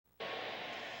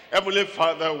Heavenly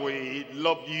Father, we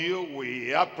love you,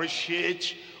 we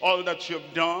appreciate all that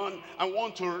you've done, and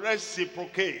want to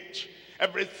reciprocate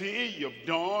everything you've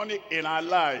done in our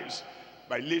lives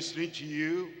by listening to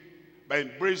you, by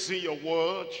embracing your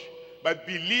word, by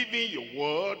believing your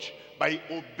word, by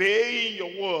obeying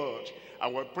your word.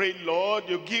 And we pray, Lord,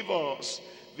 you give us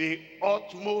the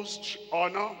utmost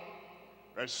honor,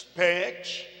 respect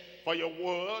for your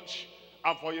word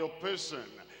and for your person.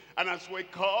 And as we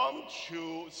come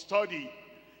to study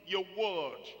your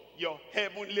word, your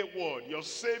heavenly word, your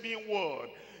saving word,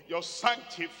 your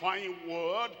sanctifying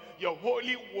word, your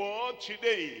holy word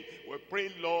today, we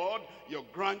pray, Lord, you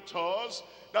grant us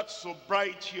that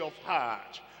sobriety of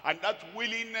heart and that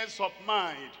willingness of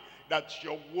mind, that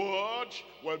your word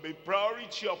will be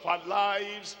priority of our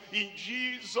lives in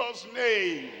Jesus'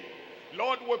 name.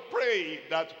 Lord, we pray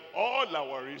that all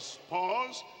our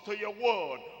response to your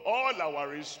word, all our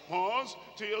response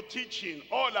to your teaching,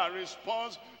 all our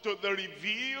response to the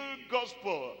revealed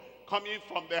gospel coming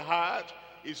from the heart,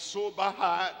 a sober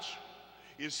heart,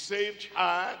 a saved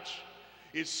heart,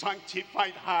 a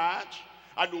sanctified heart,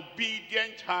 an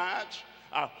obedient heart,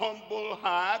 a humble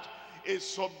heart, a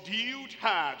subdued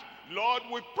heart. Lord,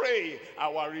 we pray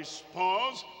our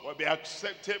response will be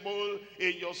acceptable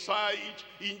in your sight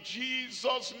in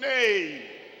Jesus' name.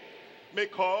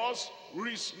 Make us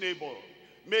reasonable.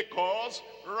 Make us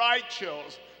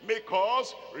righteous. Make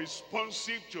us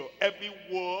responsive to every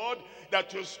word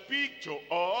that you speak to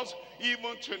us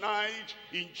even tonight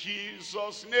in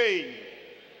Jesus' name.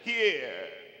 Here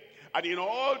and in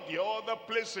all the other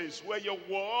places where your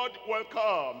word will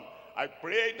come, I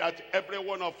pray that every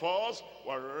one of us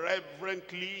will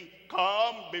reverently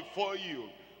come before you,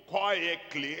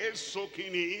 quietly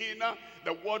soaking in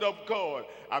the word of God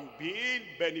and being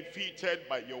benefited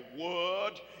by your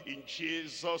word in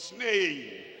Jesus'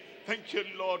 name. Thank you,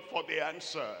 Lord, for the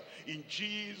answer. In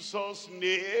Jesus'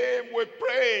 name we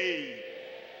pray.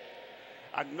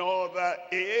 Another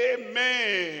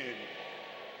amen.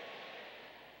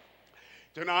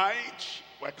 Tonight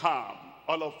we come,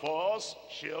 all of us,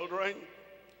 children,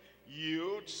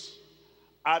 youths,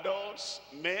 adults,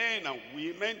 men and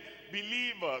women,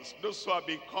 believers, those who have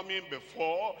been coming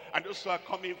before and those who are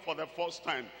coming for the first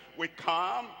time. We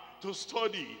come to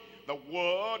study the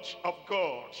word of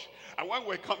God. And when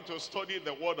we come to study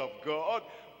the word of God,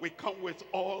 we come with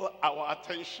all our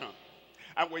attention.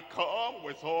 And we come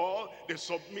with all the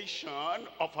submission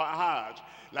of our heart,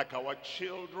 like our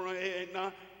children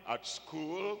at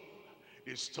school.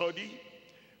 They study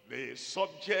the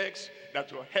subjects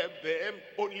that will help them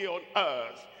only on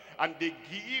earth, and they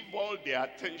give all their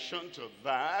attention to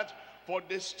that for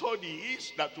the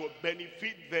studies that will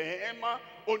benefit them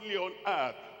only on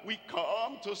earth. We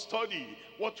come to study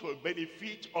what will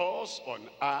benefit us on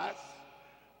earth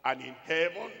and in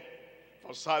heaven,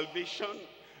 for salvation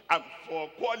and for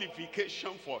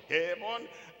qualification for heaven,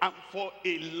 and for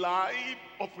a life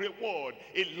of reward,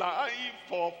 a life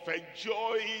of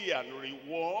joy and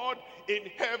reward in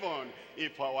heaven.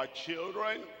 If our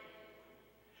children,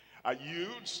 our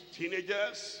youths,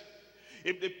 teenagers,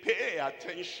 if they pay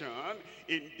attention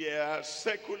in their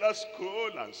secular school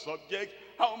and subject,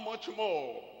 how much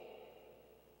more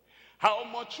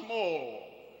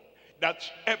that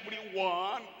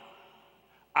everyone,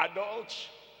 adults,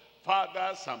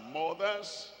 fathers and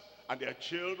mothers and their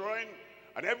children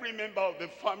and every member of the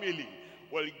family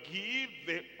will give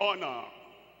the honor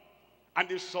and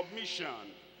the submission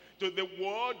to the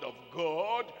word of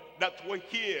God that we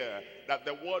hear, that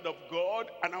the word of God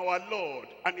and our Lord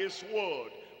and his word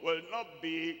will not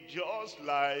be just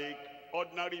like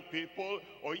ordinary people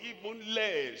or even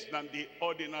less than the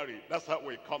ordinary. That's how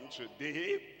we come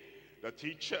today, the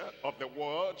teacher of the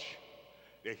word,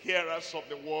 the hearers of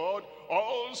the word,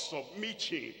 all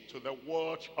submitting to the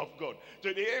word of God.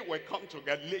 Today we come to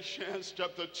Galatians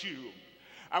chapter 2.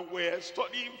 And we're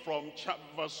studying from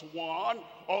verse 1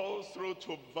 all through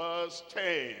to verse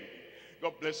 10.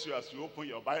 God bless you as you open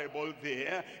your Bible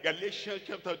there. Galatians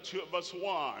chapter 2 verse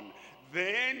 1.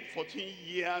 Then 14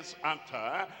 years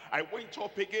after, I went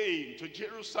up again to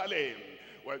Jerusalem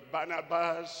with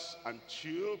Barnabas and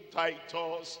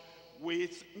Titus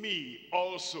with me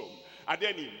also. And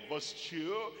then in verse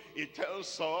 2, it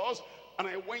tells us, and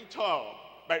I went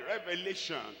up by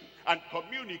revelation and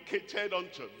communicated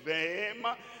unto them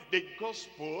the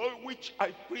gospel which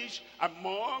I preached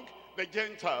among the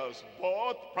Gentiles,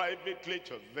 both privately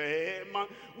to them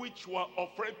which were of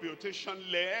reputation,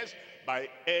 lest by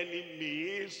any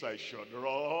means I should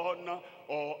run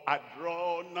or had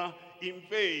run in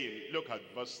vain. Look at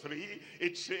verse 3.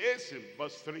 It says in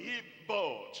verse 3,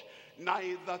 but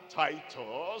neither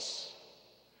Titus,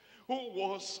 who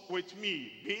was with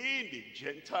me, being a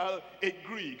Gentile, a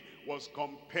Greek, was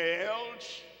compelled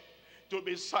to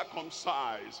be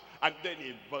circumcised. And then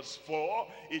in verse 4,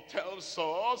 it tells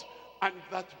us, and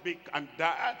that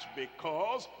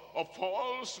because of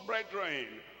false brethren,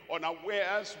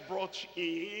 unawares brought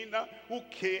in, who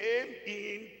came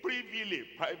in privily,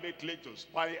 privately, to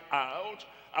spy out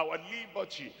our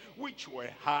liberty, which we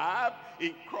have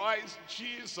in Christ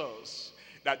Jesus,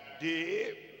 that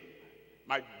they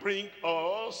might bring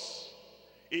us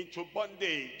into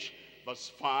bondage.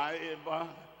 Verse 5,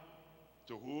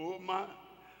 to whom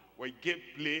we give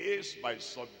place by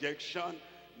subjection,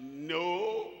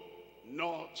 no,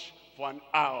 not for an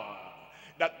hour,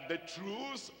 that the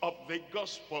truth of the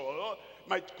gospel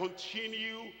might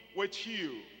continue with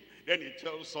you. Then it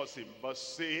tells us in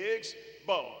verse 6,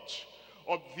 but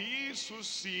of these who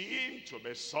seem to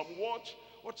be somewhat,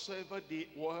 whatsoever they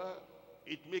were,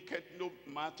 it maketh no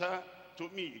matter to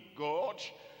me. God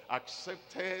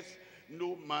accepteth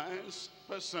no man's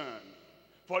person.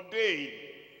 For they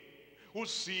who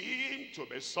seem to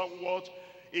be somewhat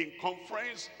in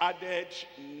conference added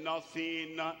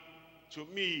nothing to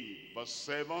me. Verse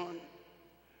 7,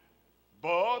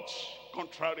 but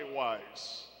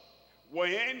contrariwise,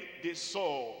 when they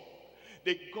saw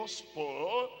the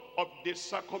gospel of the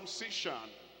circumcision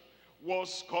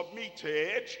was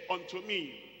committed unto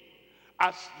me,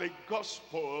 as the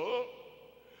gospel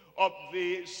of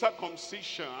the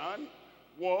circumcision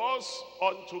was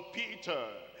unto Peter.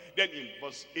 Then in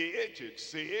verse 8 it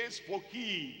says, for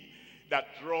he that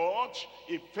wrought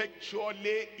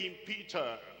effectually in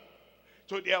Peter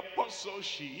to the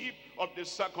apostleship of the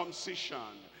circumcision,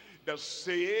 the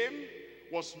same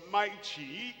was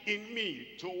mighty in me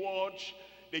towards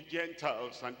the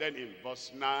Gentiles. And then in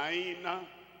verse 9,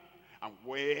 and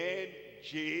when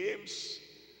James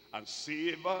and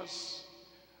Cephas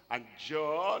and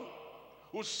John,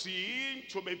 who seemed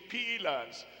to be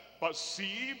pillars,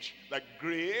 perceived the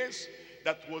grace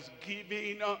that was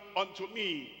given unto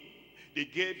me, they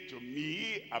gave to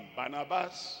me and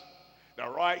Barnabas the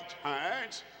right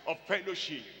hand of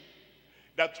fellowship,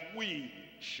 that we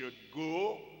should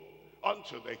go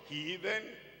unto the heathen,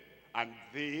 and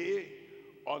they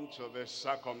unto the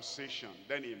circumcision.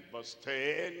 Then in verse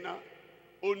 10,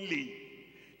 only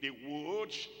they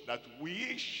would that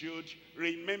we should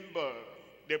remember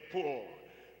the poor,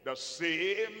 the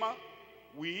same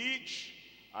which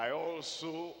I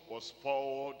also was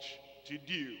forward to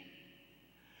do.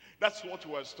 That's what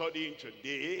we're studying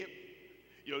today.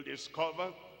 You'll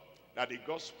discover that the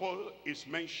gospel is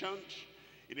mentioned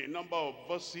in a number of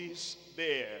verses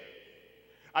there.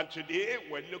 And today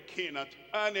we're looking at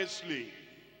earnestly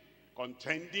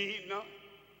contending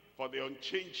for the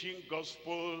unchanging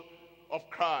gospel of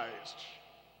Christ,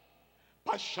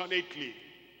 passionately,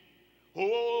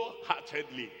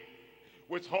 wholeheartedly,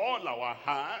 with all our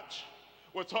heart,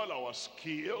 with all our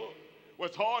skill,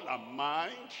 with all our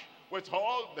mind, with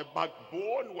all the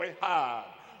backbone we have,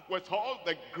 with all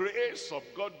the grace of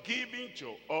God given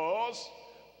to us,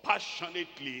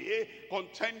 passionately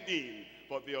contending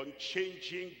for the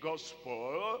unchanging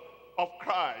gospel of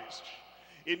Christ.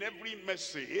 In every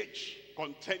message,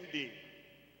 contending.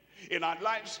 In our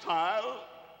lifestyle,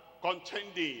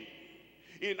 contending.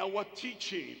 In our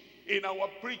teaching, in our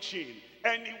preaching,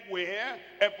 anywhere,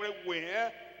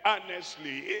 everywhere,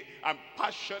 earnestly and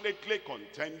passionately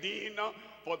contending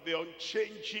for the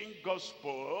unchanging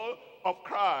gospel of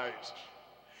Christ,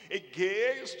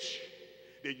 against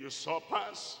the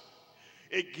usurpers,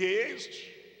 against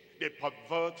the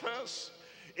perverters,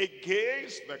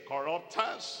 against the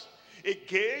corrupters,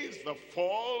 against the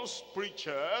false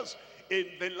preachers in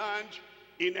the land,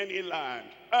 in any land,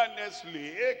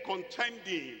 earnestly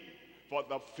contending for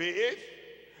the faith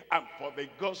and for the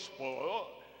gospel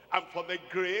and for the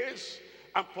grace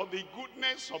and for the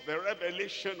goodness of the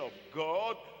revelation of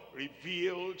God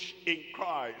revealed in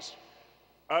Christ.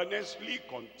 Earnestly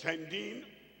contending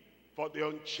for the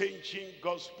unchanging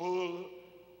gospel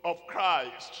of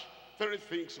Christ. Three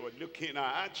things we're looking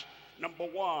at. Number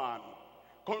one,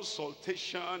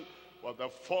 consultation with the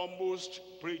foremost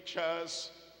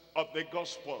preachers of the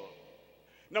gospel.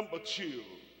 Number two,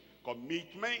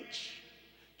 commitment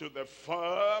to the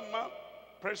firm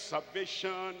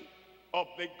preservation of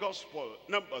the gospel.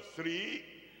 Number three,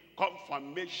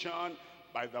 confirmation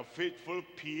by the faithful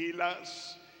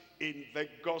pillars in the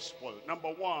gospel.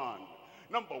 Number one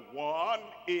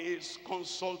is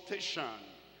consultation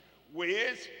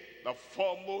with the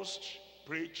foremost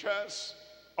preachers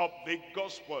of the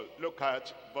gospel. Look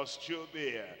at verse 2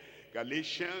 there.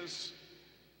 Galatians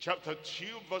chapter 2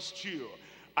 verse 2.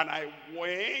 And I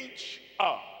went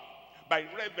up by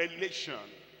revelation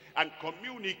and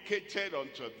communicated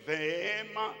unto them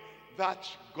that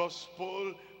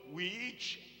gospel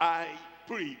which I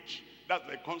preach. That's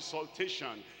the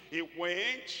consultation. He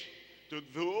went to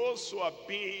those who have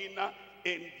been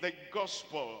in the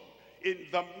gospel, in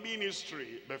the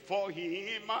ministry. Before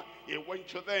him, he went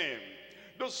to them.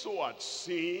 Those who had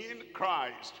seen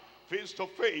Christ face to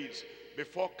face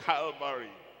before Calvary,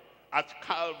 at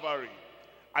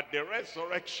the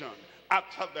resurrection,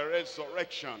 after the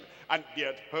resurrection, and they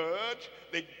had heard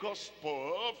the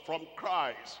gospel from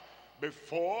Christ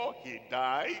before he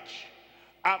died,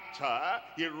 after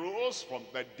he rose from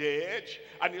the dead,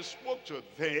 and he spoke to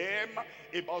them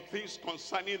about things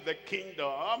concerning the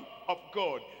kingdom of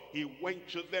God. He went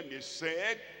to them, he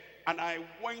said, and I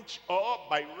went up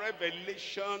by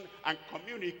revelation and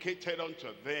communicated unto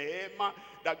them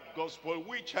that gospel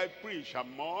which I preach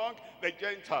among the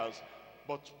Gentiles,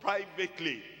 but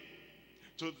privately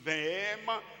to them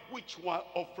which were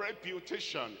of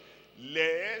reputation,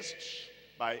 lest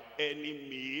by any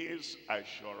means I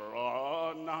shall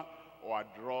run or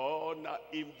drawn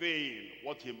in vain.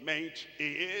 What he meant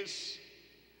is,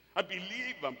 I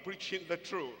believe I'm preaching the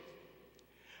truth.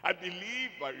 I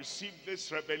believe I received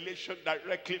this revelation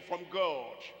directly from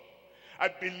God. I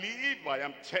believe I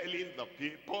am telling the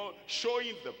people,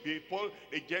 showing the people,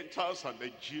 the Gentiles and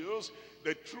the Jews,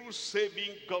 the true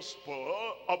saving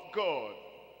gospel of God.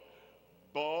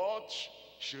 But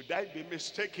should I be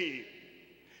mistaken?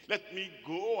 Let me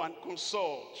go and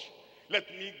consult. Let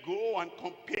me go and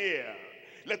compare.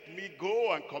 Let me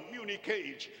go and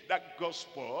communicate that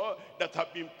gospel that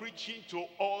I've been preaching to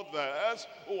others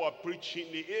who are preaching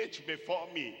it before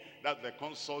me. That's the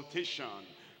consultation.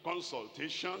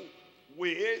 Consultation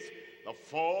with the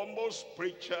foremost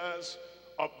preachers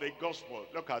of the gospel.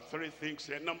 Look at three things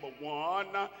here. Number one,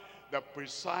 the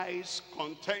precise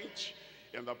content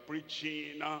in the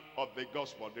preaching of the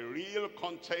gospel. The real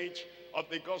content of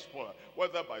the gospel,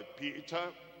 whether by Peter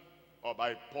or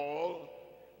by Paul,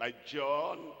 by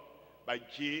John, by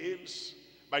James,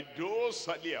 by those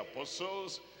early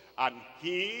apostles, and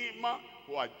him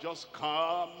who had just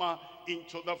come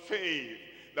into the faith.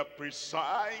 The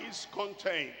precise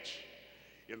content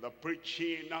in the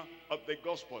preaching of the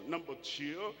gospel. Number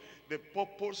two, the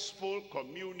purposeful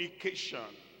communication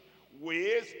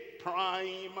with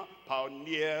prime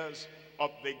pioneers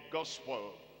of the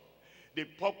gospel. The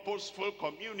purposeful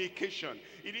communication.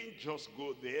 He didn't just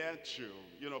go there to,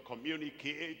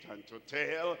 communicate and to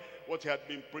tell what he had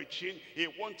been preaching. He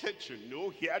wanted to know,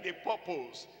 he had a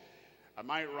purpose.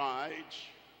 Am I right?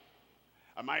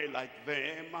 Am I like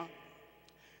them?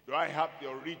 Do I have the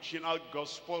original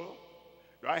gospel?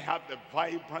 Do I have the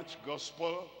vibrant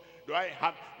gospel? Do I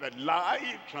have the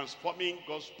life-transforming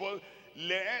gospel?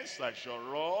 Lest I shall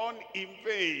run in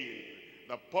vain.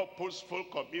 The purposeful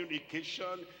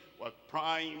communication with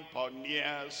prime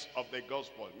pioneers of the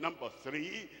gospel. Number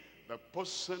three, the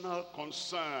personal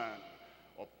concern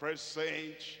of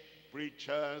present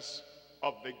preachers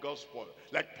of the gospel.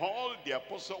 Like Paul the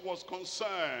apostle was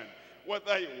concerned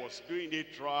whether he was doing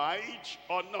it right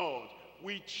or not.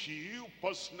 With you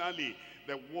personally,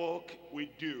 the work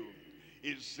we do,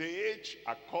 is it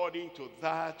according to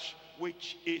that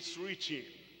which is written?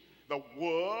 The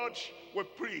word we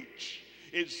preach,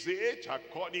 is it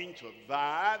according to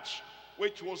that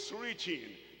which was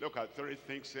written? Look at three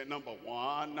things here. Number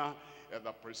one,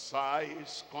 the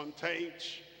precise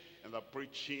content and the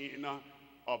preaching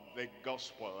of the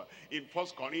gospel. In 1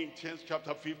 Corinthians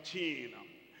chapter 15,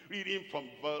 reading from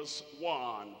verse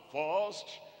 1. 1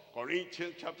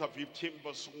 Corinthians chapter 15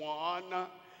 verse 1.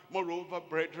 Moreover,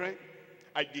 brethren,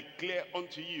 I declare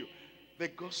unto you the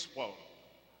gospel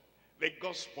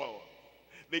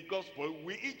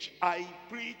which I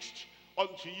preached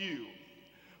unto you,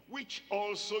 which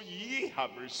also ye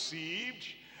have received,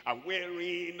 and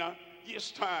wherein ye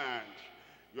stand.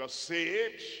 You are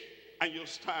saved and you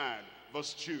stand.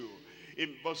 Verse 2.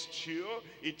 In verse 2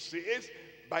 it says,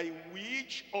 by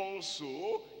which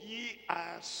also ye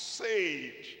are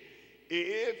saved,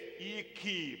 if ye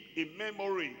keep in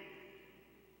memory,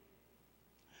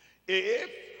 if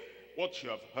what you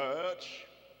have heard,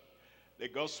 the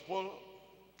gospel,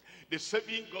 the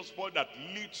saving gospel that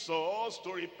leads us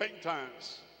to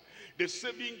repentance, the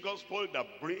saving gospel that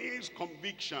brings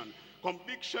conviction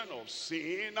of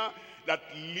sin, that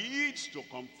leads to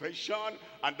confession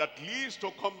and that leads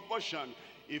to conversion.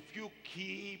 If you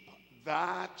keep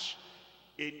that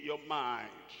in your mind,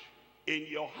 in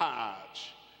your heart,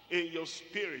 in your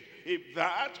spirit, if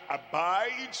that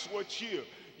abides with you,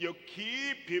 you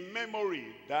keep in memory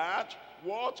that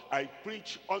what I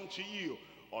preach unto you,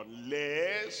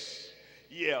 unless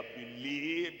ye have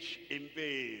believed in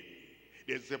vain.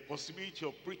 There's the possibility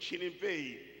of preaching in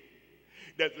vain.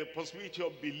 There's the possibility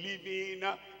of believing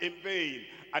in vain.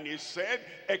 And he said,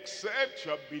 except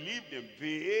you have believed in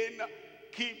vain,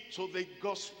 keep to the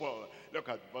gospel. Look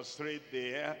at verse 3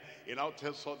 there. He now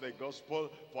tells us the gospel.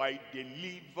 For I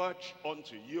delivered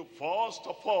unto you first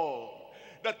of all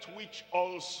that which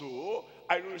also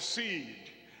I received,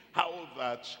 how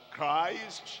that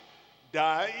Christ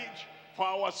died for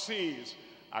our sins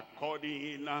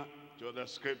according to the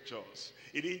scriptures.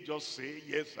 He didn't just say,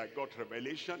 yes, I got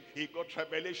revelation. He got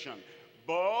revelation.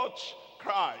 But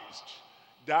Christ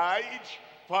died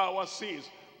for our sins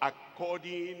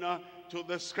according to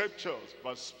the scriptures.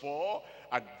 Verse 4,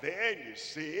 and then he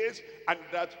says, and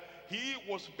that he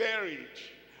was buried,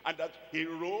 and that he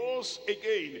rose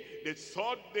again the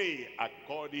third day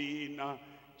according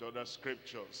to the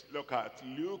scriptures. Look at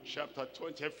Luke chapter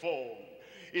 24.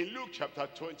 In Luke chapter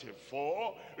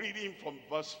 24, reading from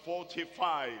verse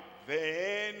 45,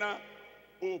 then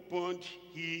opened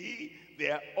he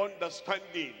their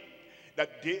understanding,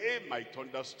 that they might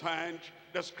understand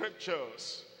the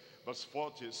scriptures. Verse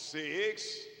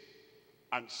 46,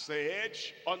 and said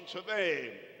unto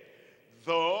them,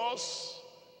 thus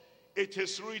it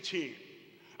is written,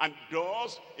 and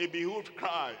thus it behooved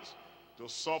Christ to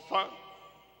suffer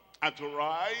and to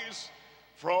rise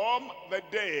from the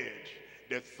dead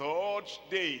the third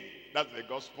day. That's the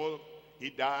gospel.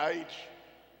 He died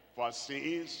for our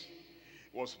sins,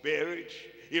 was buried.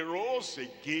 He rose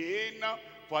again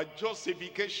for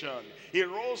justification. He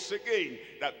rose again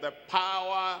that the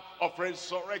power of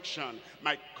resurrection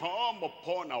might come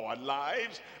upon our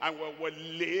lives, and we will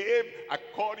live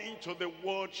according to the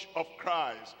word of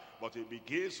Christ. But it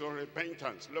begins with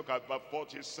repentance. Look at verse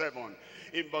 47.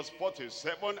 In verse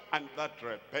 47, and that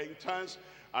repentance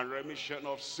and remission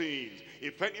of sins.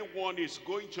 If anyone is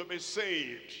going to be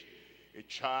saved, a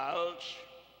child,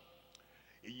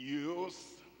 a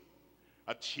youth,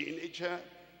 a teenager,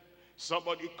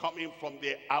 somebody coming from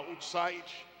the outside,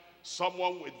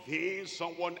 someone within,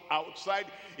 someone outside.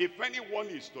 If anyone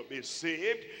is to be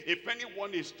saved, if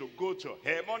anyone is to go to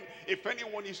heaven, if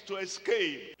anyone is to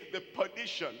escape the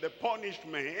perdition, the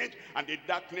punishment, and the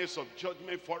darkness of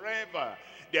judgment forever,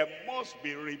 there must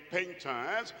be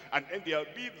repentance, and then there'll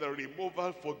be the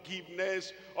removal,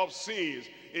 forgiveness of sins.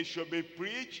 It should be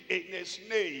preached in his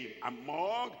name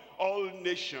among all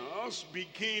nations,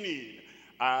 beginning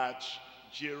at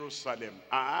Jerusalem.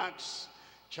 Acts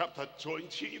chapter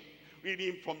 20,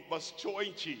 reading from verse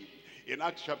 20. In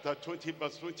Acts chapter 20,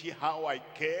 verse 20, how I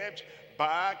kept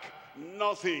back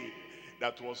nothing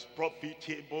that was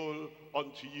profitable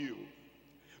unto you,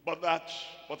 but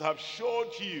have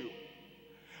showed you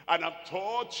and have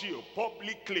taught you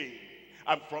publicly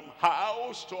and from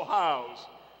house to house.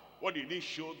 What did he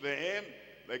show them?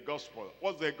 The gospel.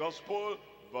 What's the gospel?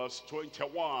 Verse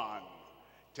 21.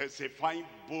 Testifying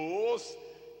both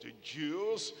to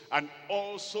Jews and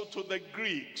also to the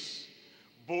Greeks,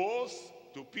 both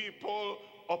to people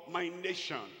of my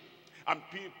nation and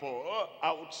people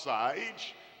outside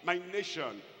my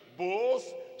nation,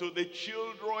 both to the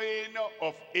children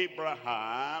of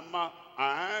Abraham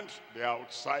and the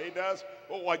outsiders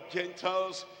who were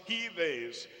Gentiles,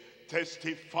 heathens,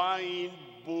 testifying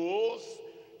both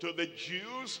to the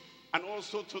Jews and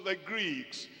also to the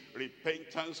Greeks,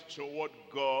 repentance toward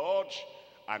God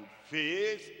and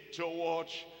faith toward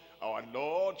our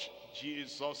Lord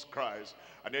Jesus Christ.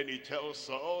 And then he tells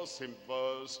us in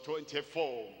verse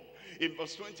 24. In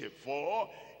verse 24,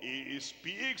 he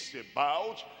speaks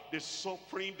about the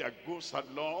suffering that goes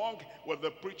along with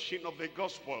the preaching of the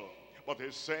gospel. But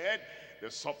he said, the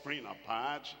suffering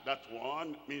apart, that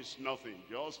one means nothing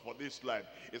just for this life.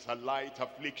 It's a light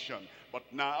affliction. But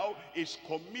now his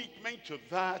commitment to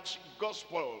that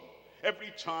gospel,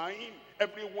 every time,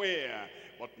 everywhere.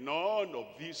 But none of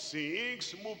these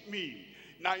things move me.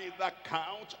 Neither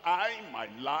count I my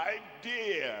life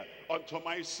dear unto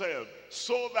myself,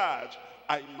 so that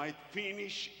I might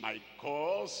finish my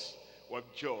course with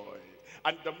joy,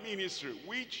 and the ministry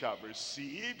which I've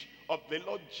received of the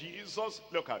Lord Jesus,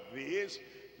 look at this,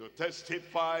 to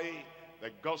testify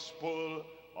the gospel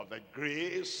of the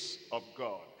grace of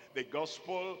God. The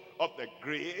gospel of the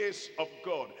grace of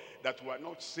God, that we're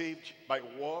not saved by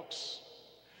works.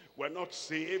 We're not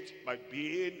saved by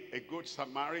being a good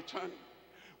Samaritan.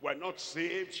 We're not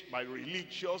saved by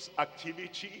religious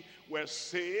activity. We're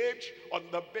saved on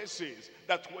the basis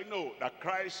that we know that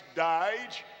Christ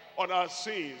died on our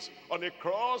sins on the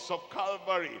cross of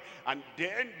Calvary, and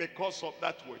then because of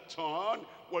that we turn,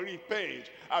 will repent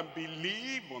and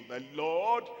believe on the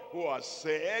Lord, who has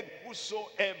said,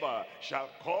 whosoever shall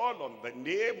call on the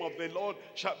name of the Lord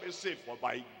shall be saved. For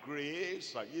by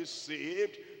grace are ye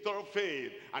saved through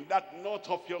faith, and that not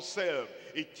of yourself.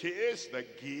 It is the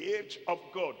gift of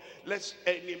God, lest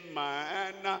any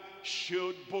man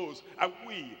should boast. And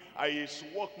we are his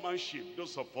workmanship,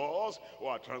 those of us who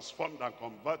are transformed and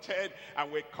converted,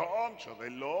 and we come to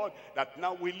the Lord, that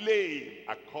now we live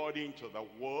according to the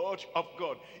word of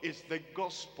God. It's the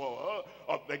gospel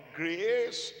of the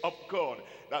grace of God.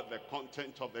 That's the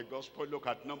content of the gospel. Look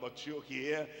at number 2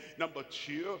 here. Number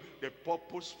 2, the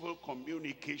purposeful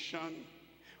communication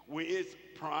with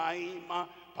prime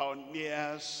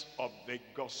pioneers of the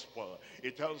gospel.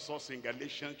 It tells us in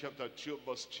Galatians chapter 2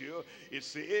 verse 2, it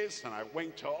says, and I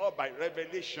went up by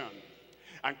revelation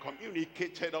and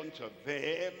communicated unto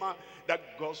them that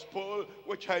gospel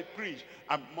which I preach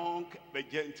among the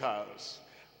Gentiles,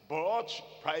 but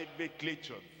privately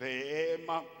to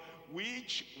them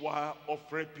which were of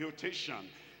reputation,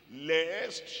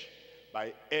 lest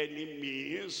by any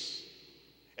means,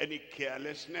 any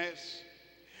carelessness,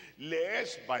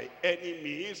 lest by any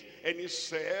means, any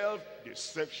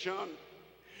self-deception,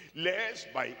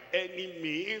 lest by any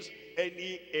means,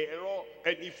 any error,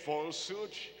 any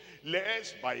falsehood,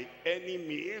 lest by any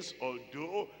means,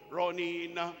 although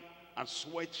running and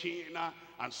sweating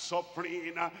and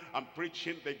suffering and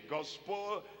preaching the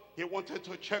gospel, he wanted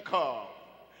to check out.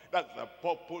 That's the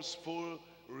purposeful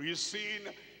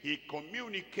reason he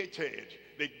communicated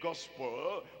the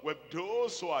gospel with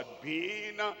those who had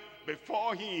been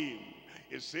before him.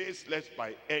 It says, lest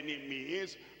by any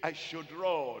means I should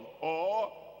run,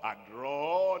 or had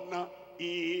run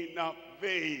in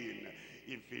vain.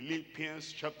 In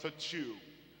Philippians chapter 2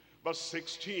 verse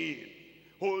 16,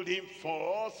 holding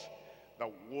forth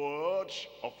the word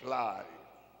of life,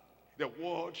 the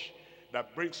word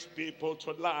that brings people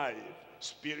to life,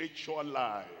 spiritual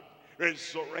life,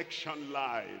 resurrection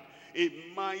life, a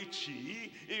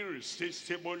mighty,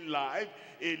 irresistible life,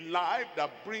 a life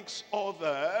that brings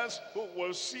others who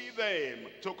will see them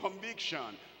to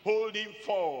conviction, holding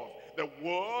forth the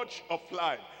word of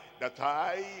life, that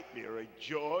I may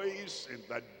rejoice in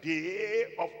the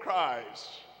day of Christ,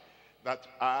 that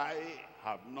I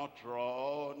have not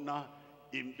run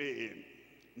in vain,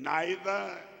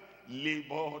 neither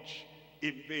labored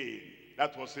in vain.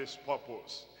 That was his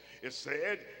purpose. He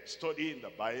said, studying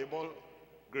the Bible,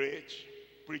 great.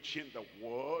 Preaching the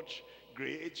word,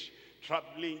 great.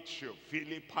 Traveling to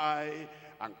Philippi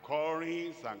and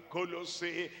Corinth and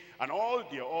Colossae and all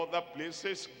the other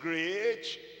places, great.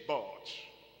 But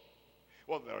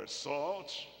what the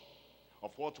result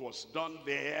of what was done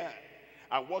there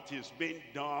and what is being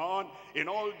done in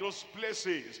all those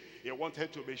places, he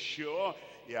wanted to be sure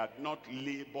he had not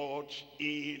labored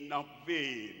in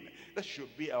vain. That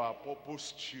should be our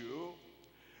purpose too,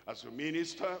 as a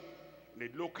minister in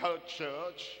a local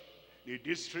church, in a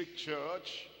district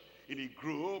church, in a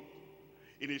group,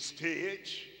 in a state,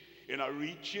 in a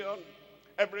region.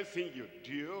 Everything you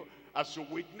do as a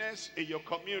witness in your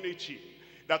community,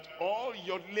 that all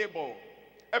your labor,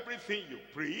 everything you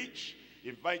preach,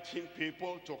 inviting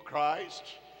people to Christ,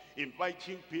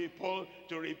 inviting people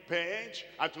to repent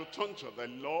and to turn to the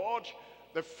Lord,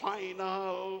 the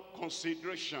final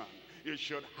consideration you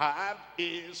should have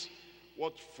is,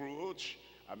 what fruit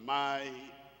am I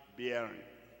bearing?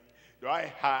 Do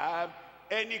I have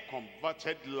any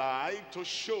converted life to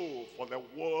show for the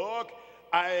work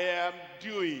I am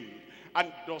doing?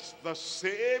 And does the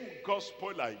same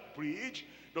gospel I preach,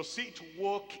 does it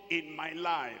work in my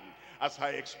life as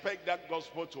I expect that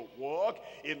gospel to work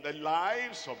in the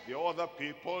lives of the other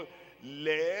people,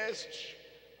 lest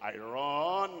I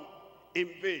run in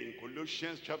vain?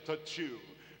 Colossians chapter 2,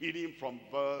 reading from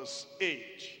verse 8.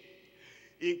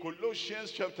 In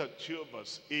Colossians chapter 2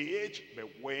 verse 8,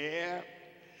 beware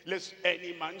lest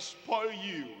any man spoil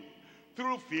you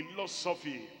through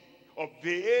philosophy of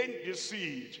vain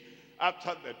deceit,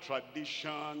 after the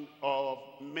tradition of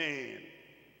men,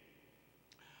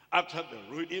 after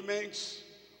the rudiments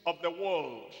of the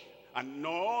world, and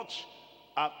not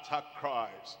after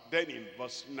Christ. Then in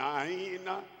verse 9,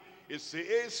 it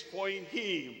says, for in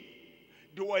him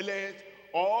dwelleth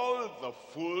all the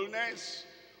fullness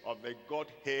of the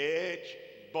Godhead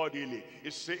bodily.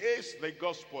 It says the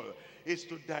gospel is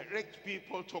to direct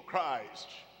people to Christ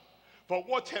for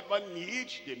whatever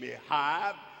needs they may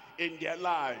have in their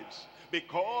lives,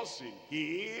 because in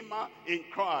him, in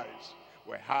Christ,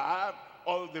 we have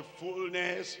all the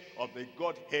fullness of the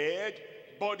Godhead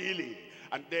bodily.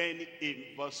 And then in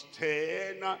verse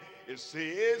 10, it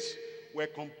says, we're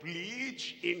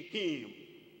complete in him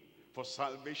for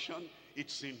salvation,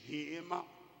 it's in him.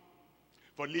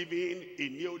 For living a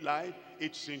new life,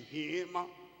 it's in him.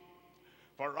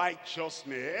 For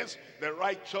righteousness, the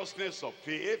righteousness of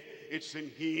faith, it's in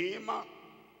him.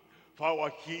 For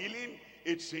our healing,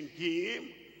 it's in him.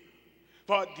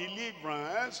 For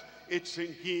deliverance, it's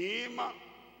in him.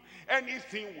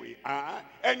 Anything we are,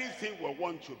 anything we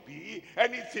want to be,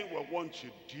 anything we want to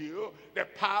do, the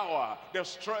power, the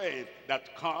strength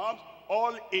that comes,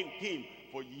 all in him.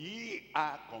 For ye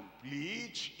are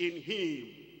complete in him.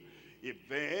 If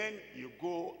then you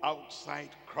go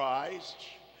outside Christ,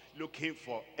 looking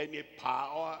for any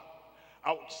power,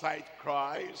 outside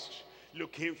Christ,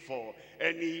 looking for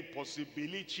any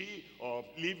possibility of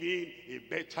living a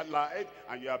better life,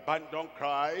 and you abandon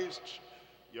Christ,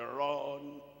 you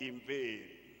run in vain.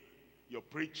 Your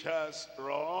preachers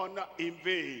run in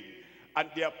vain. And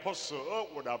the apostle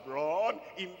would have run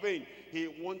in vain. He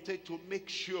wanted to make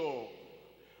sure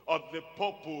of the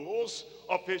purpose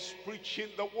of his preaching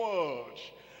the word.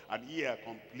 And ye are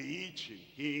complete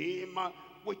in him,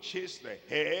 which is the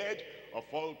head of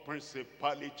all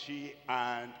principality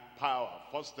and power.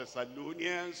 1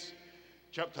 Thessalonians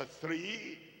chapter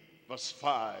 3, verse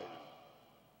 5.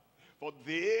 For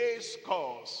this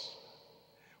cause,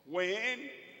 when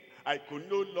I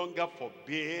could no longer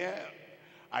forbear,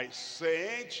 I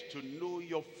sent to know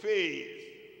your faith.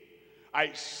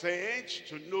 I sent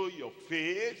to know your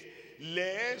faith,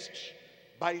 lest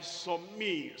by some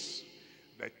means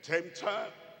the tempter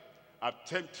have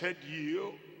tempted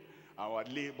you, our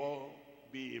labor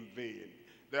be in vain.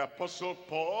 The Apostle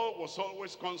Paul was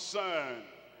always concerned.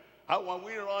 How are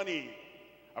we running?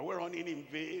 Are we running in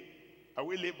vain? Are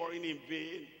we laboring in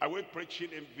vain? Are we preaching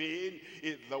in vain?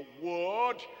 Is the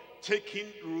word taking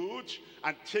root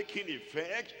and taking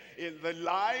effect in the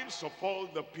lives of all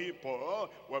the people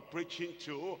we're preaching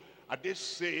to? Are they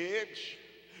saved?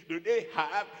 Do they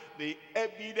have the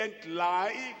evident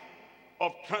life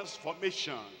of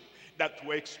transformation that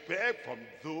we expect from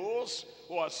those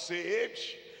who are saved?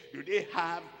 Do they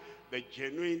have the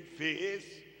genuine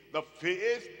faith, the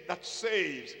faith that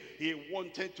saves? He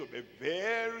wanted to be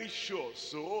very sure,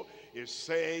 so he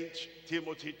sent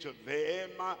Timothy to them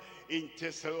in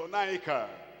Thessalonica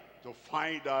to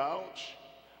find out,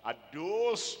 are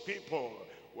those people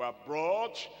who are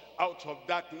brought out of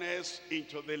darkness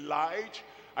into the light,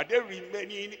 are they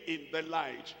remaining in the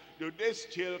light? Do they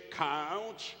still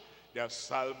count their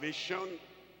salvation,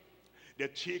 the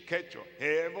ticket to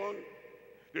heaven?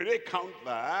 Do they count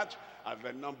that as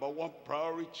the number one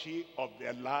priority of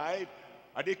their life?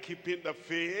 Are they keeping the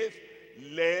faith,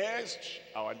 lest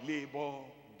our labor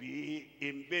be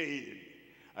in vain?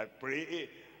 I pray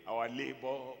our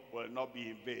labor will not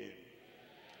be in vain.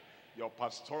 Your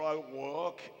pastoral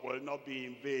work will not be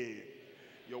in vain.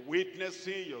 Your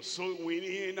witnessing, your soul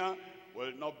winning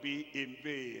will not be in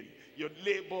vain. Your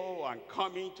labor and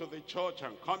coming to the church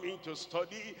and coming to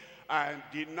study and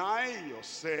deny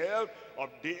yourself of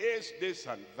this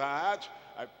and that,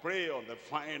 I pray on the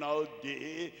final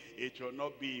day it will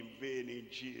not be in vain in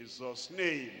Jesus'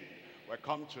 name. We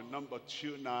come to number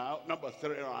 3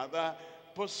 rather,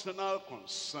 personal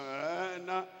concern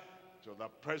to the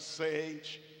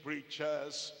present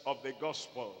preachers of the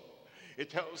gospel. It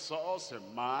tells us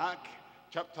in Mark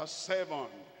chapter 7,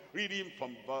 reading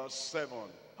from verse 7,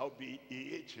 howbeit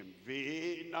in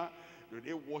vain do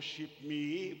they worship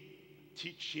me,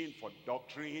 teaching for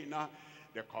doctrine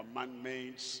the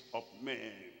commandments of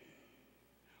men.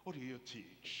 What do you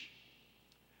teach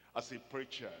as a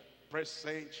preacher,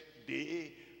 present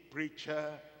day preacher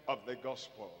of the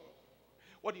gospel?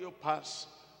 What do you pass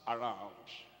around?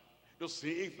 Those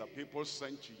things that people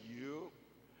send to you,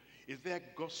 is there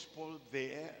gospel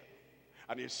there?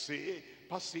 And they say,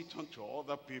 pass it on to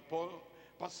other people.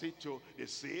 Pass it to, they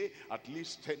say, at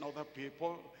least 10 other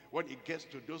people. When it gets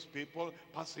to those people,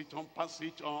 pass it on, pass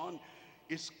it on.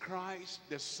 Is Christ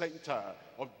the center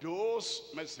of those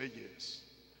messages?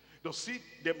 Does it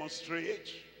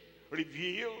demonstrate,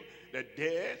 reveal the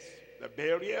death, the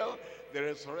burial, the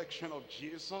resurrection of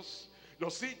Jesus?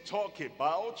 Does it talk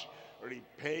about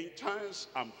repentance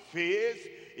and faith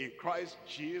in Christ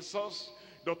Jesus?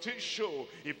 Does it show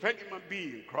if any man be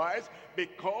in Christ,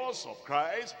 because of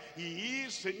Christ, he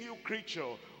is a new creature?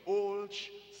 Old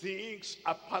things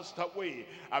are passed away,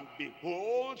 and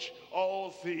behold,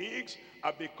 all things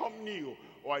are become new.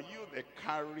 Or are you the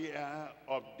carrier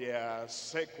of their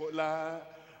secular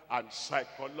and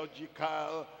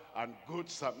psychological and good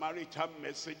Samaritan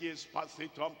messages? Pass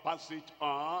it on, pass it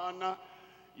on.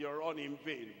 you run in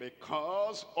vain,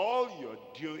 because all you're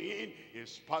doing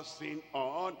is passing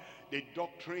on the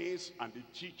doctrines and the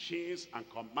teachings and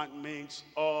commandments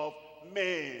of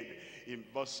men. In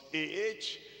verse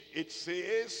 8, it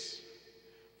says,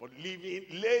 for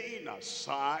laying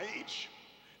aside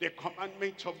the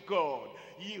commandment of God,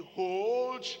 ye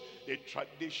hold the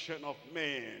tradition of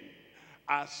men,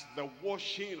 as the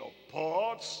washing of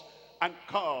pots and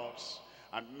cups,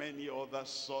 and many other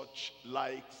such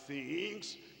like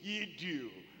things ye do.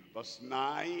 Verse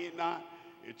 9,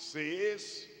 it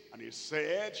says, and he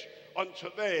said unto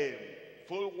them,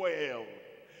 full well,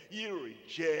 ye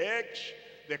reject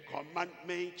the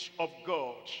commandment of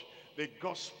God, the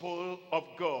gospel of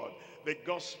God, the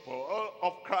gospel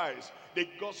of Christ, the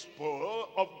gospel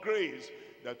of grace,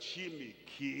 that ye may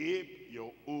keep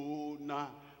your own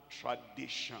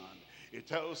tradition. It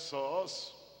tells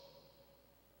us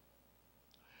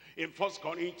in 1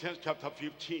 Corinthians chapter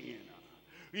 15,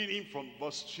 reading from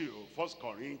verse 2, 1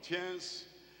 Corinthians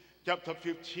chapter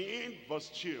 15,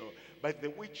 verse 2, by the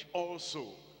which also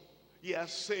ye are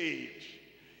saved,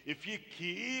 if ye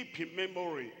keep in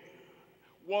memory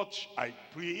what I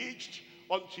preached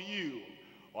unto you,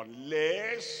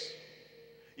 unless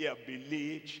ye have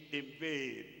believed in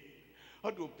vain.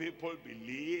 How do people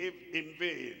believe in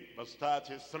vain? Verse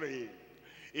 33.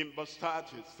 In verse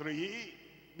 33,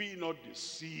 be not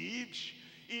deceived,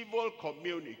 evil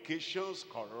communications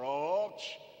corrupt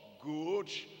good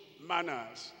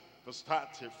manners. Verse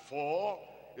 34,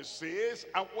 it says,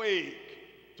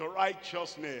 awake to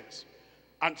righteousness,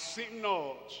 and sin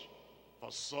not,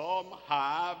 for some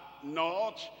have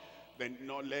not the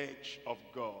knowledge of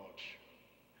God,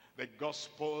 the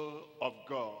gospel of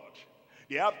God.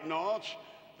 They have not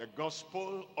the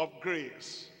gospel of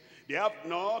grace. They have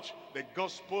not the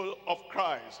gospel of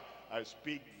Christ. I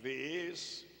speak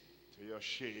this to your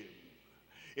shame.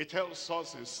 It tells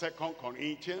us in 2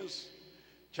 Corinthians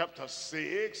chapter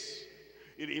 6,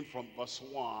 reading from verse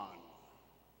 1.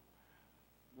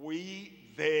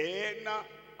 We then,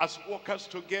 as workers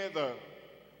together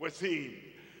with him,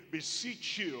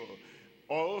 beseech you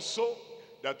also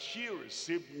that ye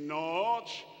receive not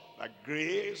the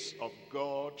grace of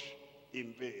God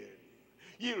in vain.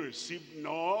 Ye receive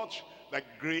not the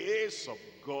grace of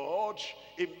God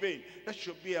in vain. That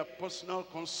should be a personal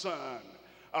concern,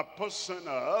 a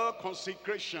personal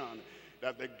consecration,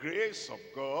 that the grace of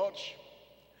God,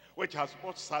 which has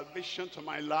brought salvation to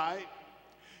my life,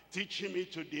 teaching me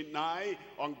to deny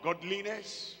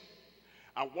ungodliness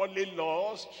and worldly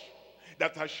lust,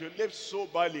 that I should live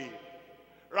soberly,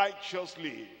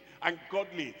 righteously, and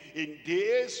godly in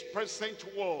this present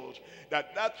world,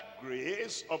 that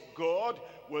grace of God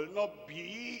will not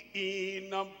be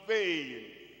in vain.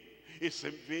 It's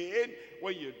in vain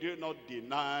when you do not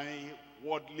deny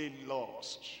worldly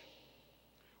lust,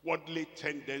 worldly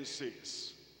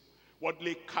tendencies,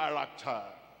 worldly character,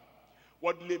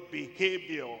 worldly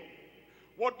behavior,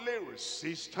 worldly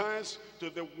resistance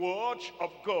to the word of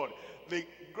God. The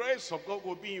grace of God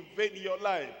will be in vain in your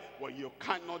life when you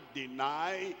cannot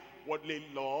deny worldly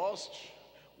lust,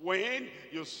 when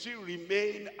you still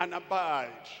remain and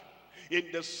abide in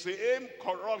the same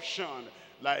corruption,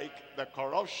 like the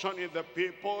corruption in the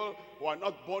people who are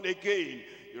not born again.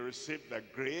 You receive the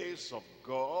grace of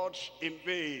God in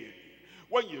vain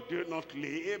when you do not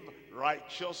live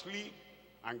righteously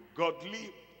and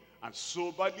godly and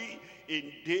soberly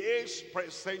in this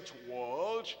present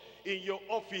world. In your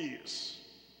office,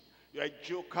 you're a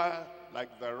joker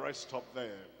like the rest of them.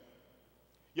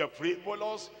 You're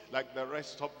frivolous like the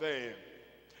rest of them.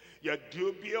 You're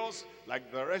dubious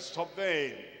like the rest of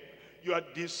them. You are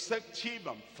deceptive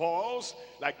and false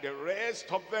like the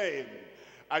rest of them.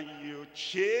 And you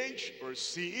change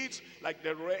receipts like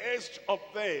the rest of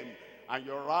them. And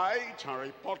you write and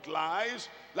report lies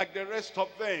like the rest of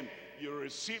them. You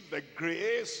receive the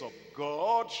grace of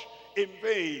God in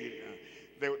vain.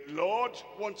 The Lord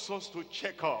wants us to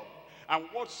check up and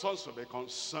wants us to be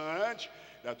concerned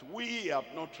that we have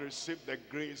not received the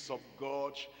grace of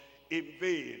God in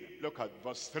vain. Look at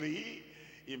verse 3.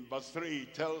 In verse 3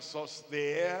 it tells us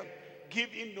there,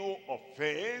 giving no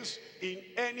offense in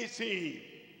anything,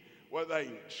 whether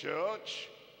in church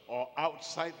or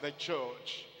outside the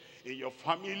church, in your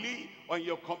family or in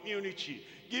your community,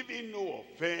 giving no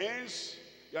offense.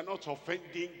 You're not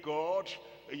offending God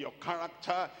in your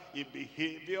character, in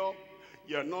behavior.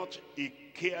 You're not a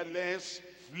careless,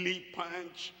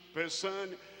 flippant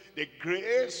person. The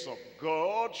grace of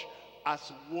God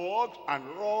has worked and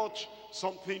wrought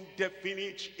something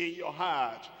definite in your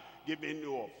heart, giving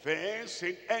no offense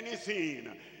in anything,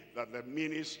 that the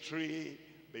ministry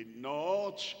be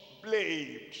not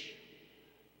blamed.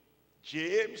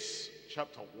 James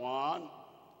chapter 1,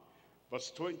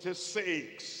 verse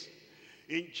 26.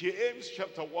 In James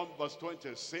chapter 1, verse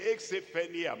 26, if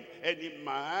any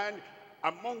man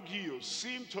among you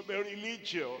seem to be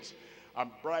religious, and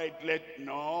bridleth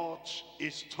not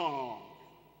his tongue,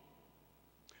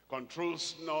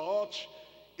 controls not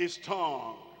his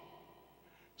tongue,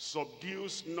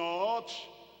 subdues not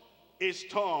his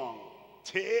tongue,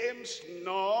 tames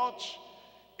not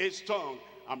his tongue,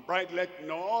 and bridleth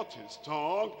not his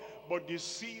tongue, but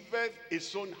deceiveth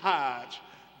his own heart.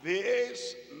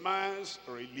 This man's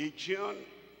religion,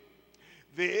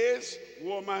 this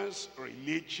woman's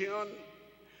religion,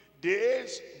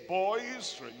 this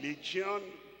boy's religion,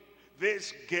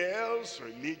 this girl's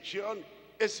religion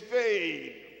is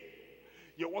vain.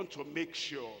 You want to make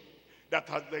sure that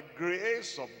as the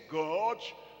grace of God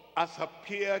has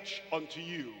appeared unto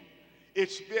you,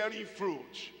 it's bearing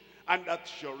fruit, and that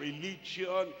your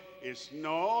religion is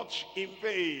not in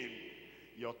vain.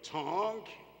 Your tongue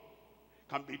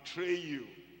can betray you.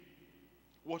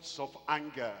 Words of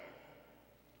anger,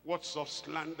 words of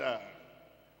slander,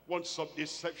 words of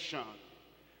deception,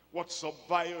 words of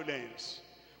violence,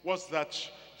 words that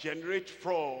generate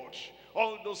fraud.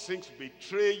 All those things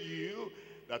betray you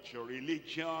that your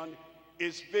religion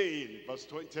is vain. Verse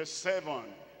 27,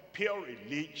 pure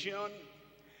religion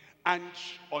and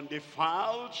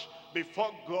undefiled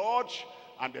before God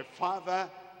and the Father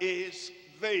is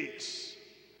this: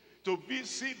 to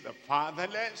visit the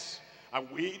fatherless and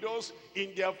widows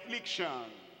in their affliction,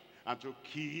 and to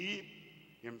keep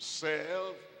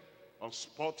himself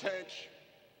unspotted,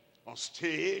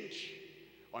 unstained,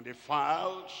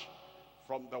 undefiled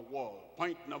from the world.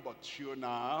 Point number 2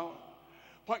 now.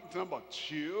 Point number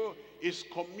 2 is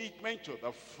commitment to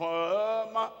the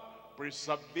firm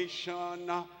preservation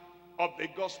of the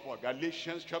gospel.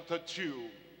 Galatians chapter 2,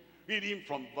 reading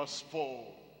from verse 4.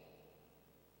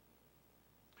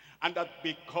 And that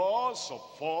because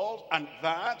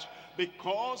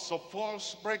of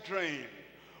false brethren,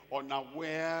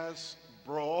 unawares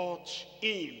brought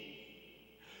in,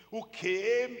 who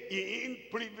came in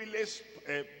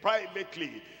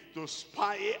privately to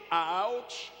spy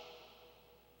out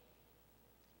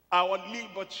our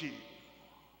liberty,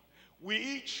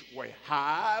 which we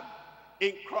have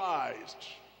in Christ,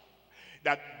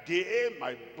 that they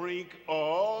might bring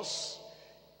us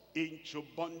into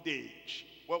bondage.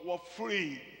 Well, we're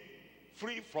free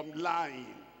from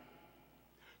lying,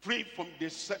 free from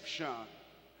deception,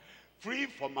 free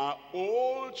from our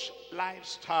old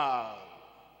lifestyle.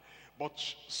 But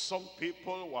some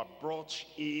people were brought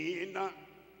into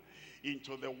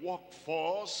the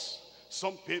workforce.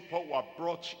 Some people were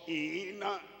brought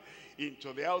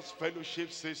into the house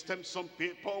fellowship system. Some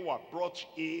people were brought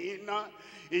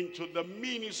into the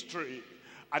ministry.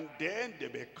 And then they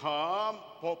become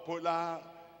popular,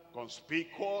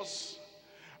 conspicuous,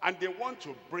 and they want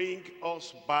to bring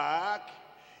us back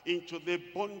into the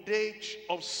bondage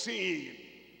of sin.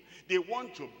 They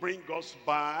want to bring us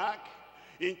back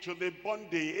into the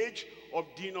bondage of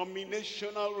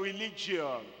denominational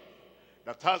religion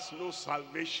that has no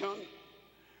salvation,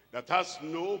 that has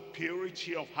no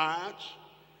purity of heart,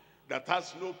 that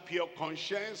has no pure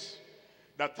conscience,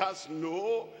 that has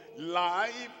no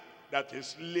life that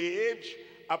is lived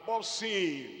above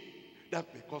sin.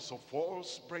 That because of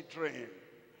false brethren,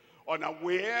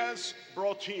 unawares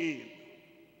brought in,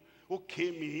 who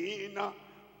came in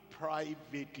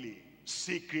privately,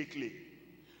 secretly,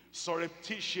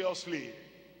 surreptitiously,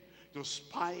 to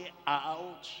spy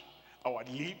out our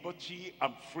liberty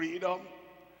and freedom,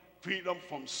 freedom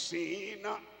from sin,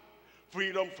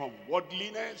 freedom from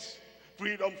worldliness,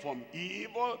 freedom from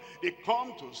evil. They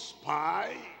come to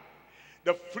spy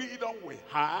the freedom we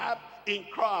have in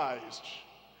Christ,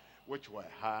 which we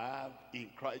have in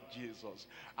Christ Jesus.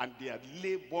 And they are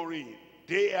laboring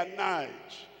day and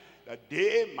night that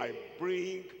they might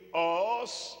bring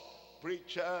us,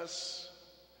 preachers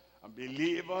and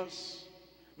believers,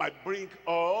 might bring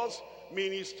us,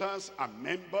 ministers and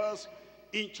members,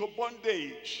 into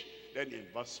bondage. Then in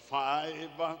verse 5,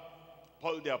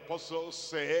 Paul the apostle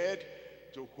said,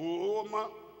 to whom,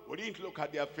 we didn't look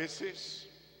at their faces,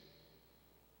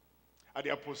 at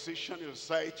their position in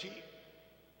society,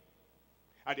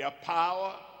 at their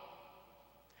power,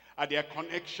 at their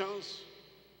connections,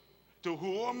 to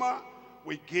whom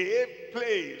we gave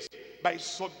place by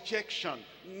subjection.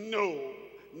 No,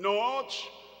 not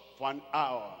for an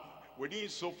hour. We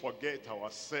didn't so forget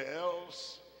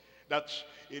ourselves that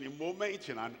in a moment,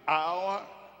 in an hour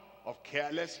of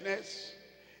carelessness,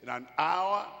 in an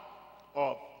hour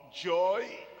of joy,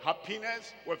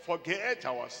 happiness, we forget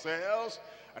ourselves,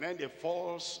 and then the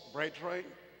false brethren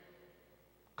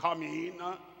come in,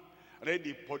 and then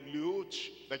they pollute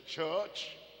the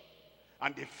church,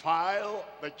 and defile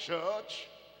the church,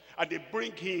 and they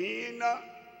bring in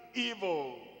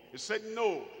evil. He said,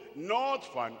 no, not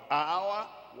for an hour.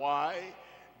 Why?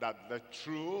 That the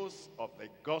truth of the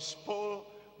gospel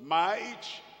might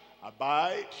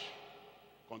abide,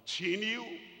 continue,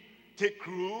 take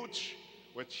root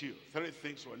with you. Three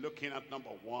things we're looking at. Number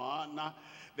one,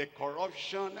 the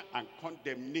corruption and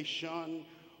condemnation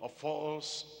of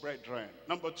false brethren.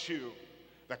 Number two,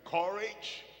 the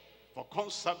courage for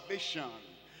conservation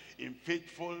in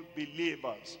faithful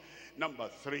believers. Number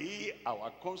three,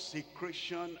 our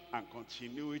consecration and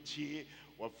continuity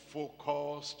with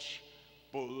focused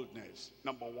boldness.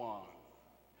 Number one,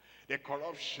 the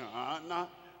corruption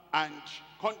and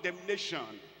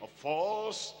condemnation of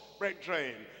false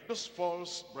brethren. Those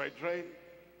false brethren,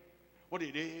 what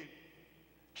did they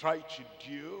try to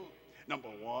do? Number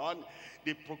one,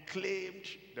 they proclaimed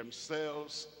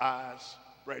themselves as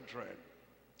brethren.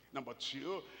 Number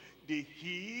two, they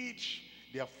hid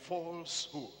their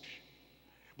falsehood.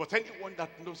 But anyone that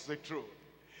knows the truth,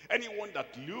 anyone that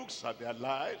looks at their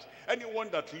lives, anyone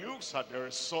that looks at the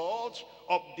result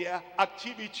of their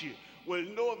activity will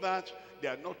know that they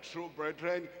are not true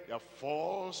brethren, they are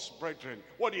false brethren.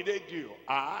 What did they do?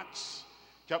 Acts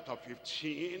chapter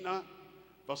 15,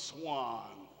 verse 1.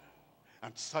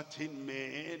 And certain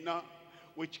men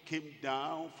which came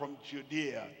down from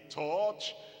Judea taught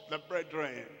the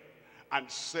brethren, and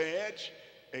said,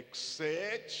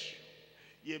 except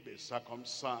ye be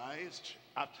circumcised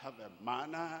after the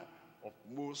manner of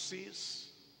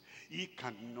Moses, ye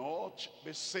cannot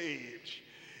be saved.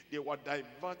 They were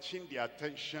diverting the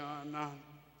attention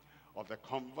of the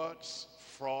converts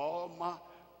from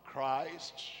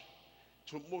Christ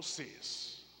to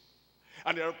Moses.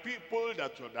 And there are people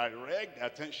that will direct the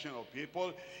attention of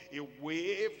people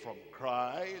away from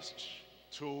Christ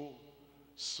to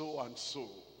so and so,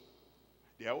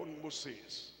 their own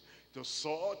Moses, to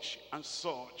such and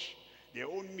such, their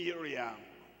own Miriam.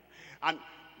 And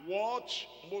what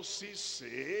Moses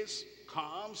says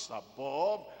comes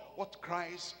above what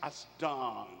Christ has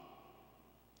done,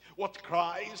 what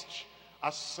Christ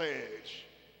has said,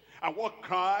 and what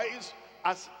Christ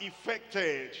has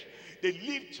effected. They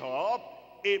lift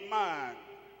up a man,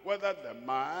 whether the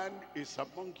man is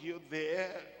among you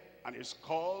there and is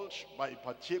called by a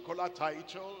particular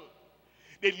title.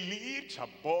 They lift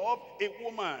above a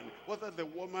woman, whether the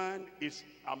woman is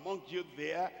among you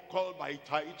there called by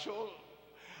title.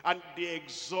 And they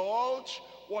exalt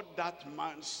what that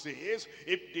man says.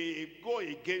 If they go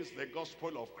against the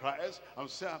gospel of Christ and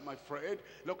say, my friend,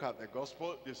 look at the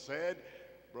gospel. They said,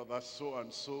 brother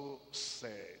so-and-so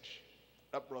said.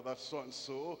 That brother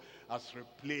so-and-so has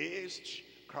replaced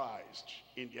Christ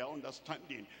in their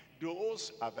understanding.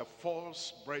 Those are the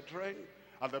false brethren,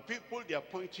 are the people they are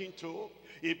pointing to.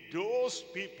 If those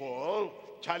people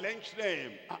challenge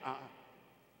them,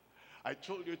 I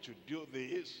told you to do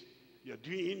this, you're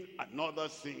doing another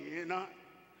thing.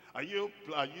 Are you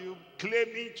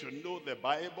claiming to know the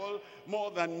Bible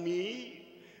more than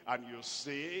me? And you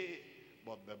say,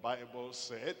 but the Bible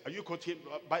said, are you quoting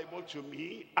the Bible to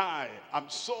me? I am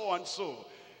so and so.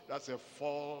 That's a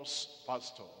false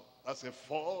pastor. That's a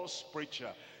false preacher.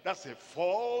 That's a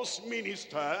false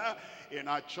minister in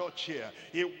our church here.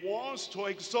 He wants to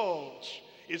exalt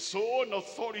his own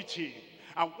authority.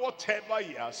 And whatever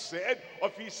he has said, or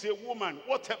if he's a woman,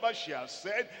 whatever she has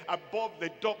said above the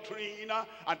doctrine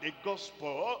and the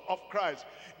gospel of Christ.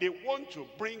 They want to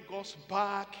bring us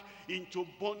back into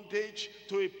bondage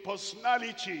to a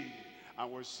personality.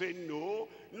 And we say, no,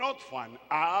 not for an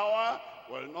hour.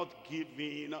 Will not give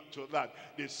in to that.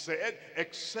 They said,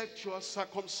 except you are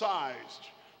circumcised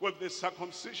with the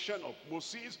circumcision of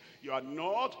Moses, you are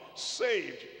not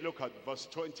saved. Look at verse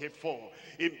 24.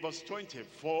 In verse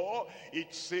 24,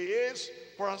 it says,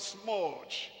 for as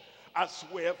much as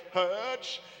we have heard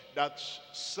that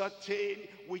certain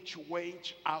which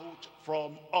went out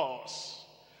from us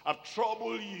have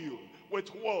troubled you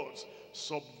with words,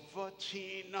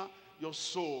 subverting your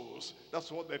souls.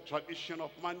 That's what the tradition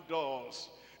of man does.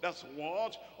 That's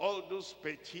what all those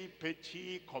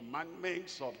petty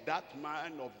commandments of that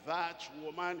man, of that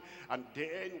woman, and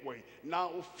then we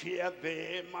now fear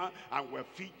them and we're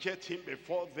fidgeting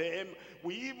before them.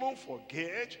 We even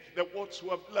forget the words we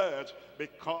have learned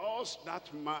because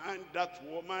that man, that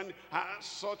woman has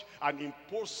such an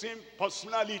imposing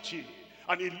personality.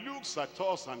 And he looks at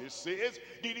us and he says,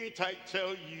 didn't I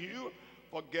tell you?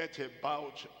 Forget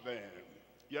about them.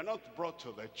 You're not brought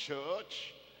to the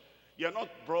church. You're not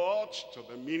brought to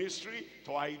the ministry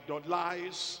to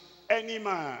idolize any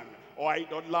man or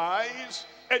idolize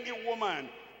any woman.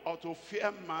 or to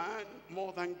fear man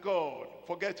more than God.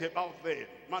 Forget about them,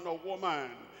 man or woman.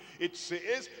 It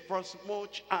says, for as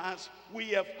much as we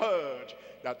have heard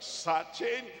that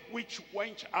certain which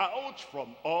went out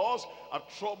from us have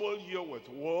troubled you with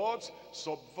words,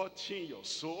 subverting your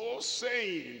souls,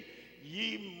 saying,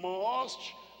 ye must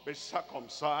be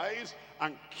circumcised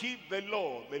and keep the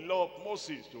law of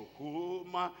Moses, to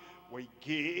whom we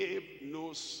gave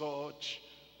no such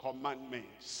commandment.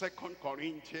 2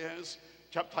 Corinthians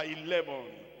chapter 11,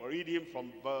 we're reading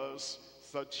from verse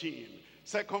 13.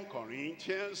 2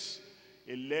 Corinthians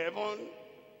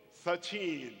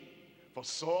 11:13. For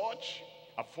such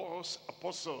are false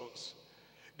apostles,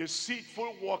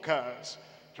 deceitful workers,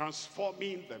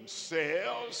 transforming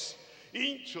themselves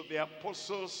into the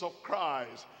apostles of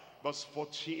Christ. Verse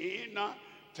 14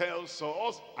 tells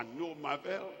us, and no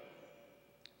marvel,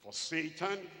 for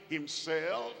Satan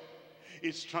himself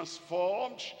is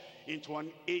transformed into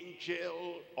an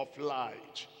angel of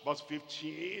light. Verse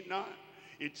 15,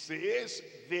 it says,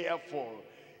 therefore,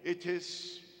 it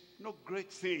is no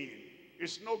great thing,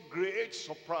 it's no great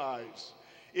surprise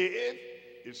if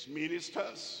his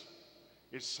ministers,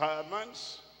 his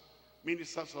servants,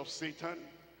 ministers of Satan,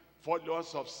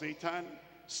 followers of Satan,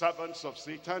 servants of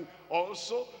Satan,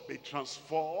 also be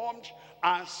transformed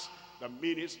as the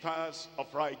ministers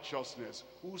of righteousness,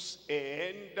 whose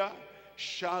end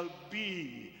shall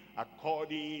be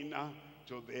according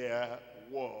to their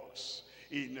works.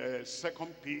 In 2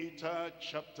 Peter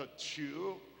chapter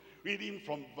 2, reading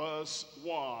from verse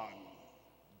 1.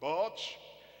 But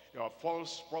there are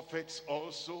false prophets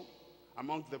also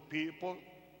among the people,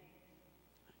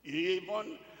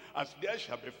 even as there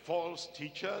shall be false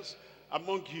teachers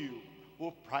among you,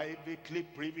 who privately,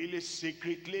 privily,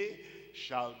 secretly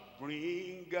shall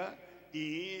bring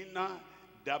in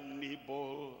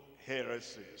damnable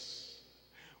heresies.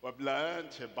 We've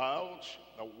learned about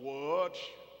the word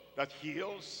that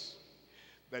heals,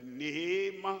 the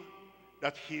name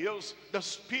that heals, the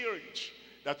spirit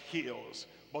that heals.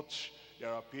 But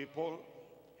there are people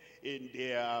in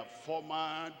their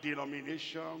former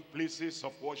denomination, places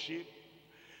of worship,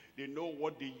 they know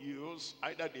what they use.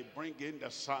 Either they bring in the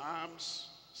Psalms,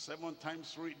 7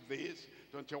 times read this,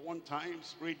 21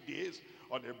 times read this,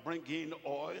 or they bring in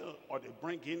oil, or they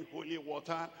bring in holy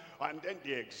water, and then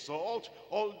they exalt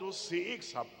all those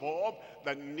things above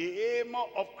the name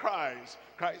of Christ.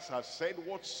 Christ has said,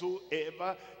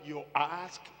 whatsoever you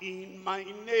ask in my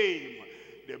name.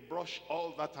 They brush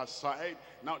all that aside.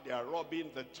 Now they are rubbing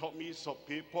the tummies of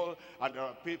people, and there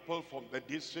are people from the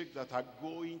district that are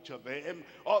going to them.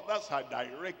 Others are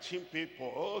directing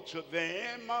people to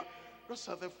them. Those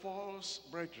are the false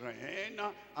brethren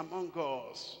among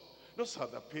us. Those are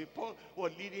the people who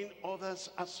are leading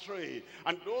others astray.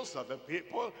 And those are the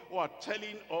people who are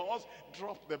telling us,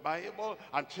 drop the Bible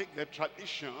and take the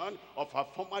tradition of our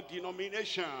former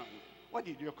denomination. Why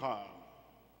did you come?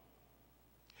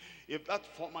 If that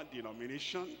former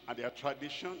denomination and their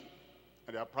tradition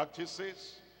and their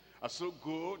practices are so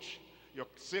good, you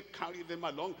still carry them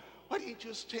along, why didn't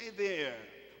you stay there?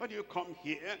 Why do you come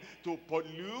here to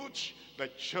pollute the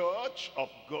church of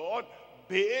God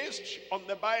based on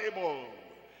the Bible?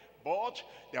 But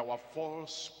there were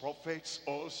false prophets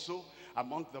also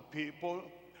among the people,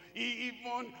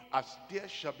 even as there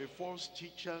shall be false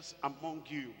teachers among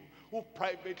you, who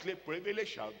privately, privily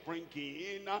shall bring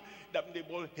in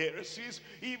damnable heresies,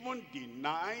 even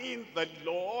denying the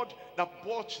Lord that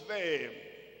bought them.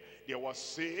 They were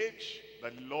saved,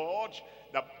 the Lord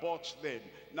that bought them.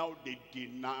 Now they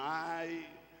deny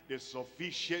the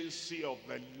sufficiency of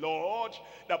the Lord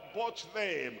that bought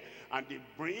them, and they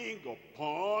bring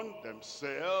upon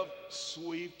themselves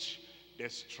swift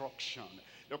destruction.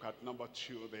 Look at number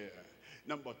 2 there.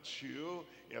 Number 2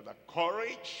 is the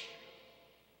courage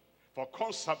for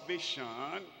conservation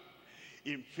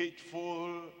in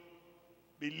faithful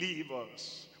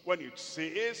believers. When it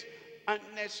says,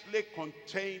 earnestly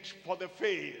contend for the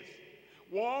faith,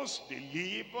 once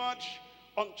delivered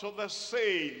unto the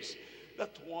saints.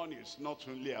 That one is not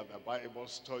only at the Bible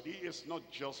study, it's not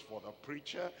just for the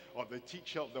preacher or the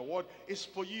teacher of the word, it's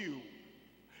for you.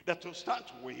 That to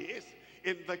start with,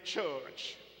 in the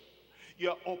church,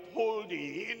 you're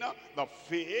upholding the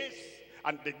faith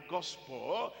and the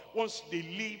gospel once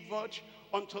delivered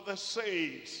unto the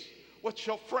saints. With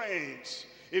your friends,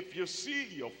 if you see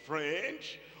your friend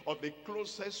or the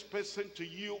closest person to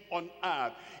you on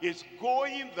earth is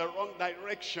going the wrong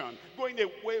direction, going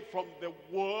away from the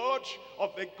word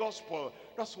of the gospel,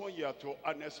 that's when you are to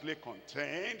honestly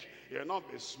contend. You'll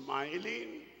not be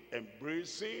smiling,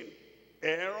 embracing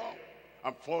error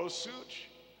and falsehood.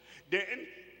 Then,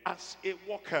 as a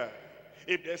worker,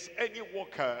 If there's any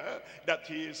worker that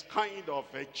is kind of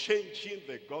changing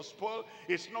the gospel,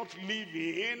 is not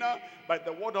living by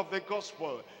the word of the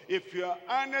gospel, if you're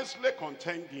earnestly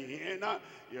contending,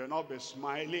 you'll not be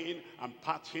smiling and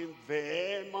patting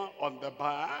them on the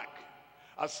back.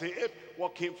 As if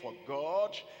working for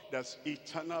God, there's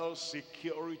eternal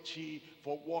security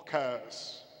for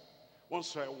workers.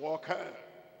 Once you're a worker,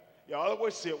 you're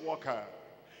always a worker.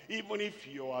 Even if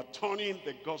you are turning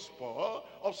the gospel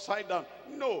upside down,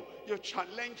 no, you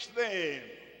challenge them.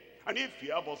 And if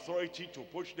you have authority to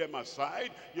push them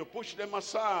aside, you push them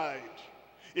aside.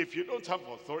 If you don't have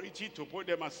authority to put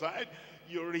them aside,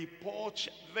 you report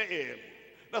them.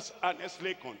 That's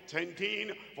earnestly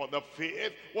contending for the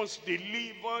faith once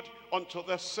delivered unto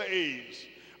the saints.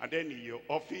 And then in your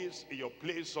office, in your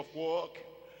place of work,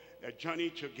 they're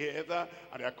journeying together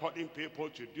and they're calling people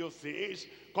to do things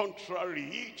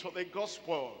contrary to the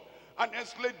gospel.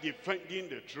 Honestly defending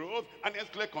the truth,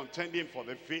 honestly contending for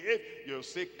the faith, you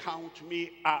say, count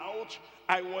me out,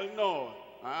 I will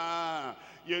not.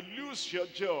 You lose your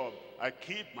job. I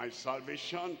keep my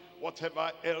salvation.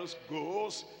 Whatever else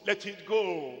goes, let it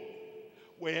go.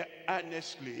 We're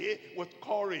earnestly, with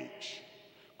courage,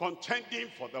 contending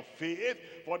for the faith,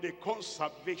 for the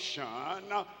conservation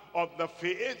of the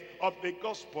faith of the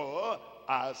gospel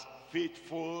as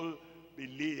faithful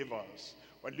believers.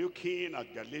 We're looking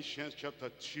at Galatians chapter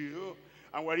 2,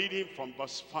 and we're reading from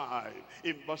verse 5.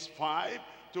 In verse 5,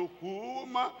 to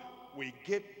whom we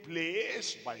give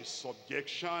place by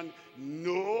subjection,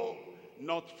 no,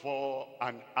 not for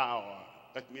an hour.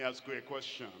 Let me ask you a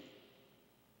question.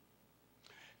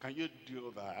 Can you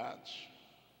do that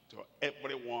to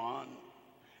everyone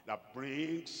that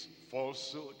brings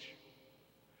falsehood,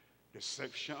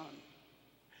 deception?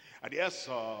 And there are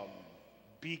some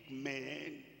big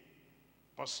men,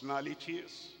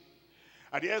 personalities,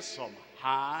 and there are some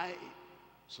high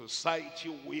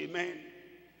society women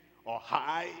or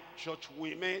high church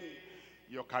women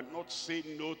you cannot say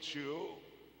no to.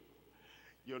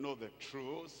 You know the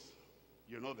truth,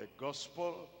 you know the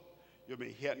gospel, you've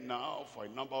been here now for a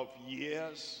number of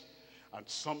years, and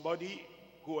somebody,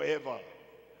 whoever,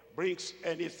 brings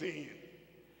anything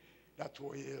that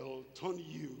will turn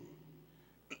you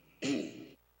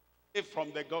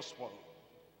from the gospel,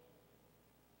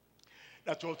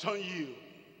 that will turn you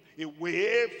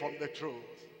away from the truth,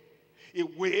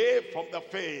 away from the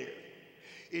faith.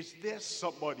 Is there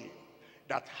somebody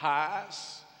that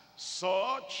has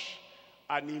such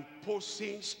an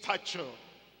imposing stature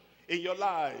in your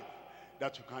life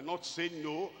that you cannot say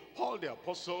no? Paul the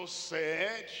apostle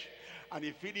said, and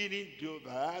if he didn't do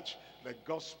that, the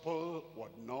gospel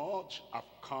would not have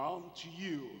come to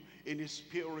you in its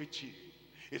purity.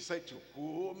 He said, to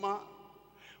whom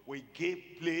we give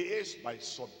place by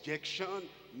subjection,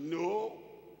 no,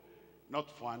 not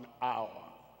for an hour.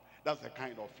 That's the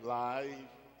kind of life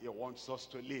he wants us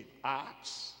to live.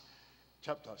 Acts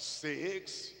chapter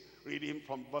 6, reading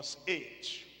from verse 8.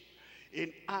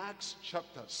 In Acts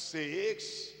chapter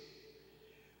 6,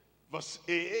 verse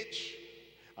 8,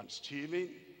 and Stephen,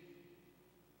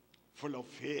 full of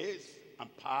faith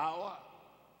and power,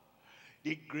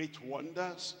 did great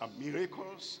wonders and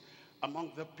miracles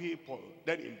among the people.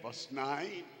 Then in verse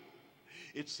 9,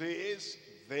 it says,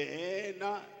 then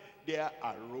there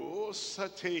arose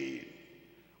certain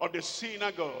of the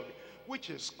synagogue, which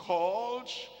is called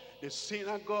the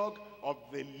synagogue of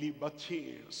the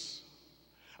Libertines,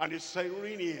 and the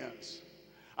Cyrenians,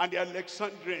 and the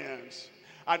Alexandrians,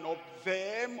 and of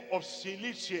them of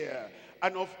Cilicia,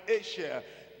 and of Asia,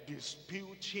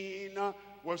 disputing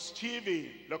with Stephen.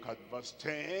 Look at verse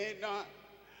 10.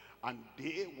 And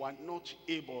they were not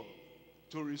able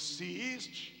to resist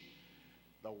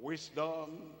the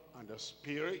wisdom and the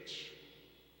spirit,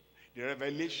 the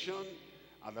revelation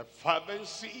and the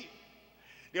fervency.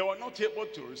 They were not able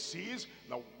to resist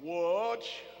the word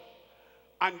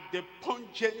and the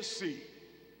pungency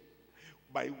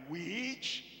by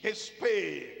which he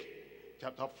spake.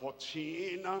 Chapter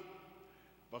 14,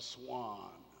 verse 1.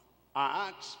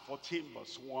 Acts 14,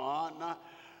 verse 1.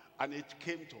 And it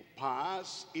came to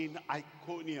pass in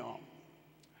Iconium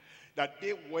that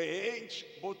they went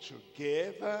both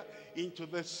together into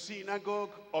the synagogue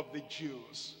of the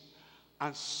Jews,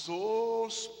 and so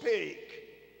spake,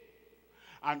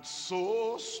 and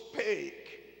so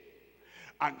spake,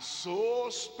 and so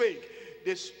spake.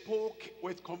 They spoke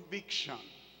with conviction.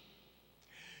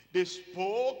 They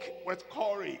spoke with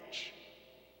courage.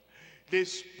 They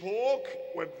spoke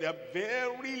with their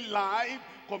very life,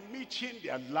 committing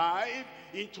their life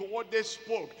into what they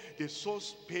spoke. They so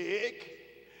spake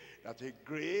that a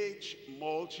great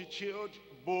multitude,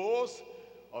 both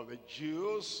of the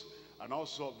Jews and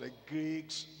also of the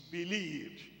Greeks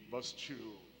believed. Verse 2.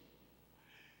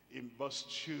 In verse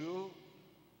 2,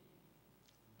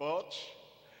 but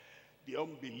the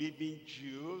unbelieving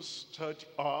Jews stirred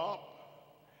up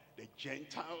the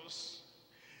Gentiles.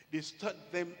 They stirred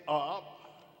them up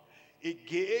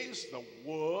against the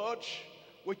word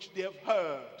which they have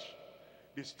heard.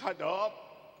 They stirred up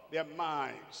their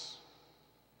minds,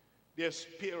 their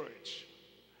spirit,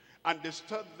 and they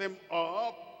stirred them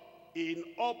up in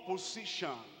opposition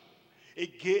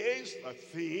against the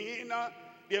thing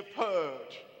they have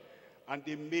heard. And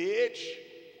they made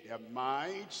their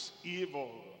minds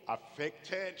evil,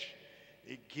 affected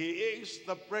against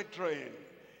the brethren,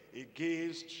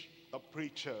 against the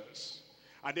preachers.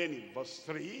 And then in verse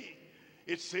 3,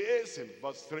 it says in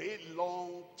verse 3,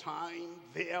 long time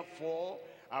therefore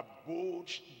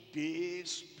abode they,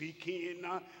 speaking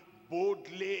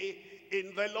boldly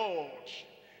in the Lord.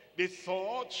 They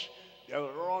thought they'll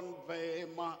run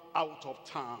them out of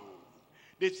town.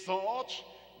 They thought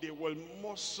they will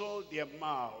muzzle their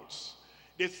mouths.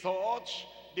 They thought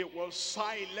they will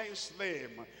silence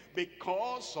them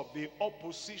because of the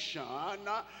opposition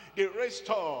they raised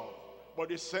up. But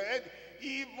they said,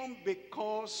 even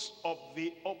because of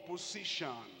the opposition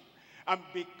and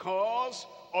because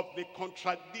of the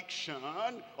contradiction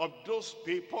of those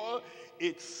people,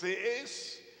 it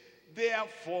says,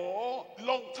 therefore,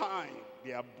 long time,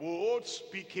 they abode,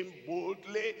 speaking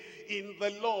boldly in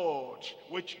the Lord,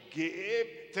 which gave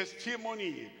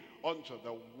testimony unto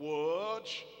the word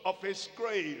of his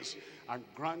grace, and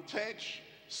granted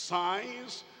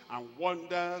signs and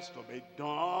wonders to be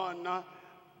done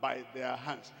by their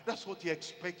hands. That's what he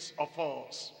expects of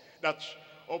us, that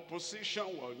opposition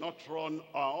will not run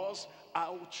us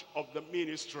out of the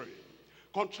ministry.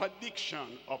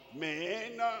 Contradiction of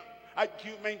men,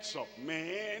 arguments of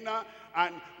men,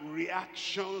 and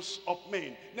reactions of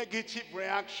men. Negative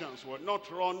reactions will not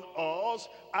run us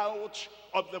out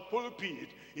of the pulpit.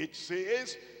 It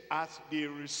says, as they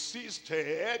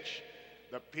resisted,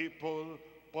 the people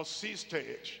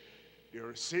persisted. They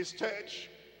resisted,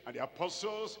 and the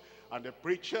apostles and the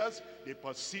preachers, they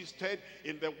persisted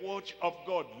in the word of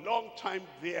God. Long time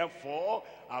therefore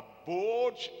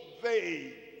abode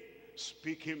they,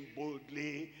 speaking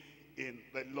boldly in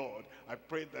the Lord. I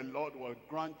pray the Lord will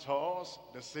grant us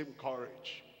the same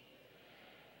courage.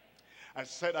 I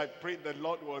said, I pray the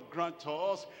Lord will grant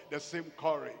us the same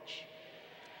courage,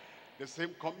 the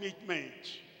same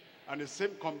commitment, and the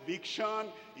same conviction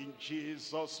in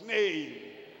Jesus' name.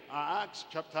 Acts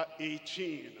chapter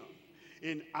 18.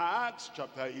 In Acts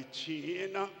chapter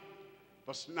 18,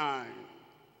 verse 9.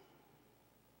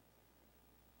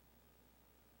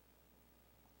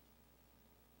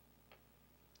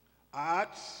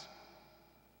 Acts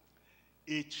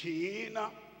 18,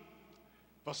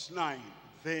 verse 9.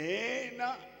 Then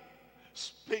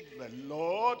spake the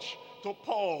Lord to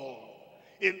Paul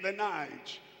in the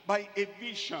night by a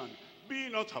vision. Be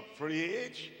not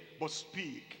afraid, but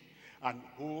speak, and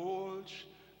hold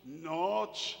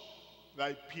not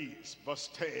thy peace. Verse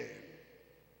 10.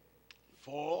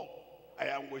 For I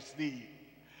am with thee,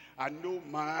 and no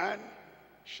man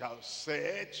shall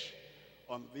set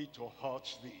on thee to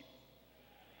hurt thee.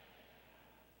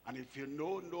 And if you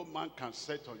know no man can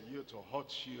set on you to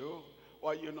hurt you,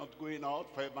 why are you not going out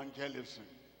for evangelism?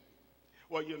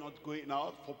 Why are you not going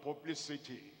out for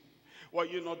publicity? Why are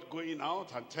you not going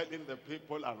out and telling the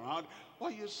people around? Why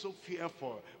are you so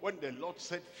fearful? When the Lord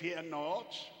said, fear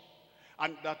not,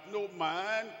 and that no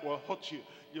man will hurt you.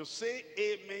 You say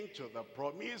amen to the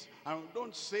promise, and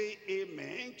don't say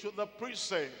amen to the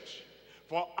precept.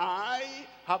 For I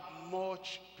have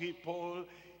much people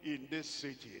in this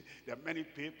city. There are many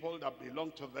people that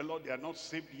belong to the Lord. They are not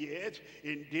saved yet.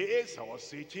 In this, our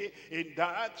city, in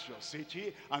that, your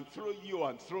city, and through you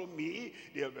and through me,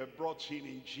 they will be brought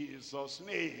in Jesus'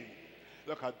 name.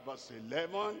 Look at verse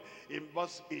 11. In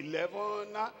verse 11,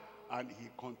 and he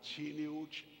continued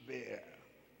there.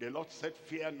 The Lord said,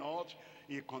 fear not.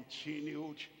 He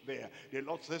continued there. The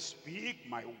Lord said, speak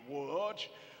my word.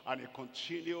 And he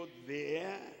continued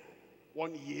there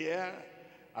 1 year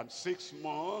and 6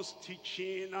 months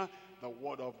teaching the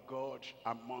word of God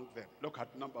among them. Look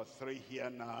at number 3 here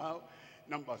now.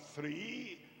 Number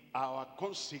 3, our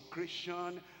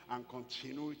consecration and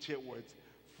continuity with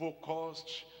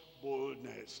focused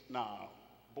boldness. Now,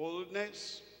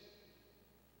 boldness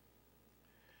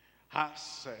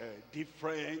has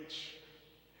different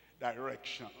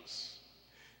directions.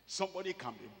 Somebody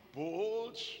can be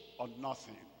bold or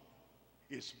nothing.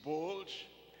 He's bold,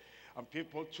 and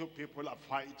two people are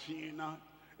fighting.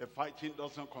 The fighting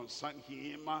doesn't concern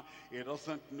him. He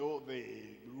doesn't know the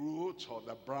root or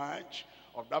the branch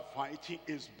of that fighting.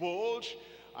 Is bold,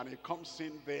 and he comes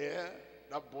in there.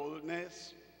 That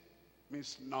boldness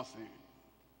means nothing.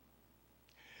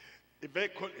 The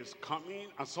vehicle is coming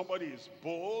and somebody is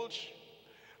bold,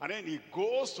 and then he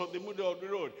goes to the middle of the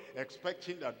road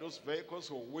expecting that those vehicles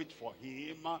will wait for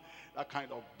him. That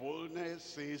kind of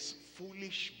boldness is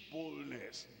foolish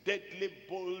boldness, deadly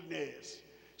boldness,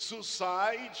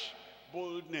 suicide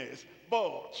boldness.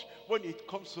 But when it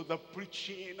comes to the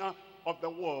preaching of the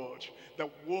word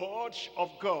of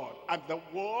God and the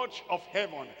word of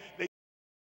heaven,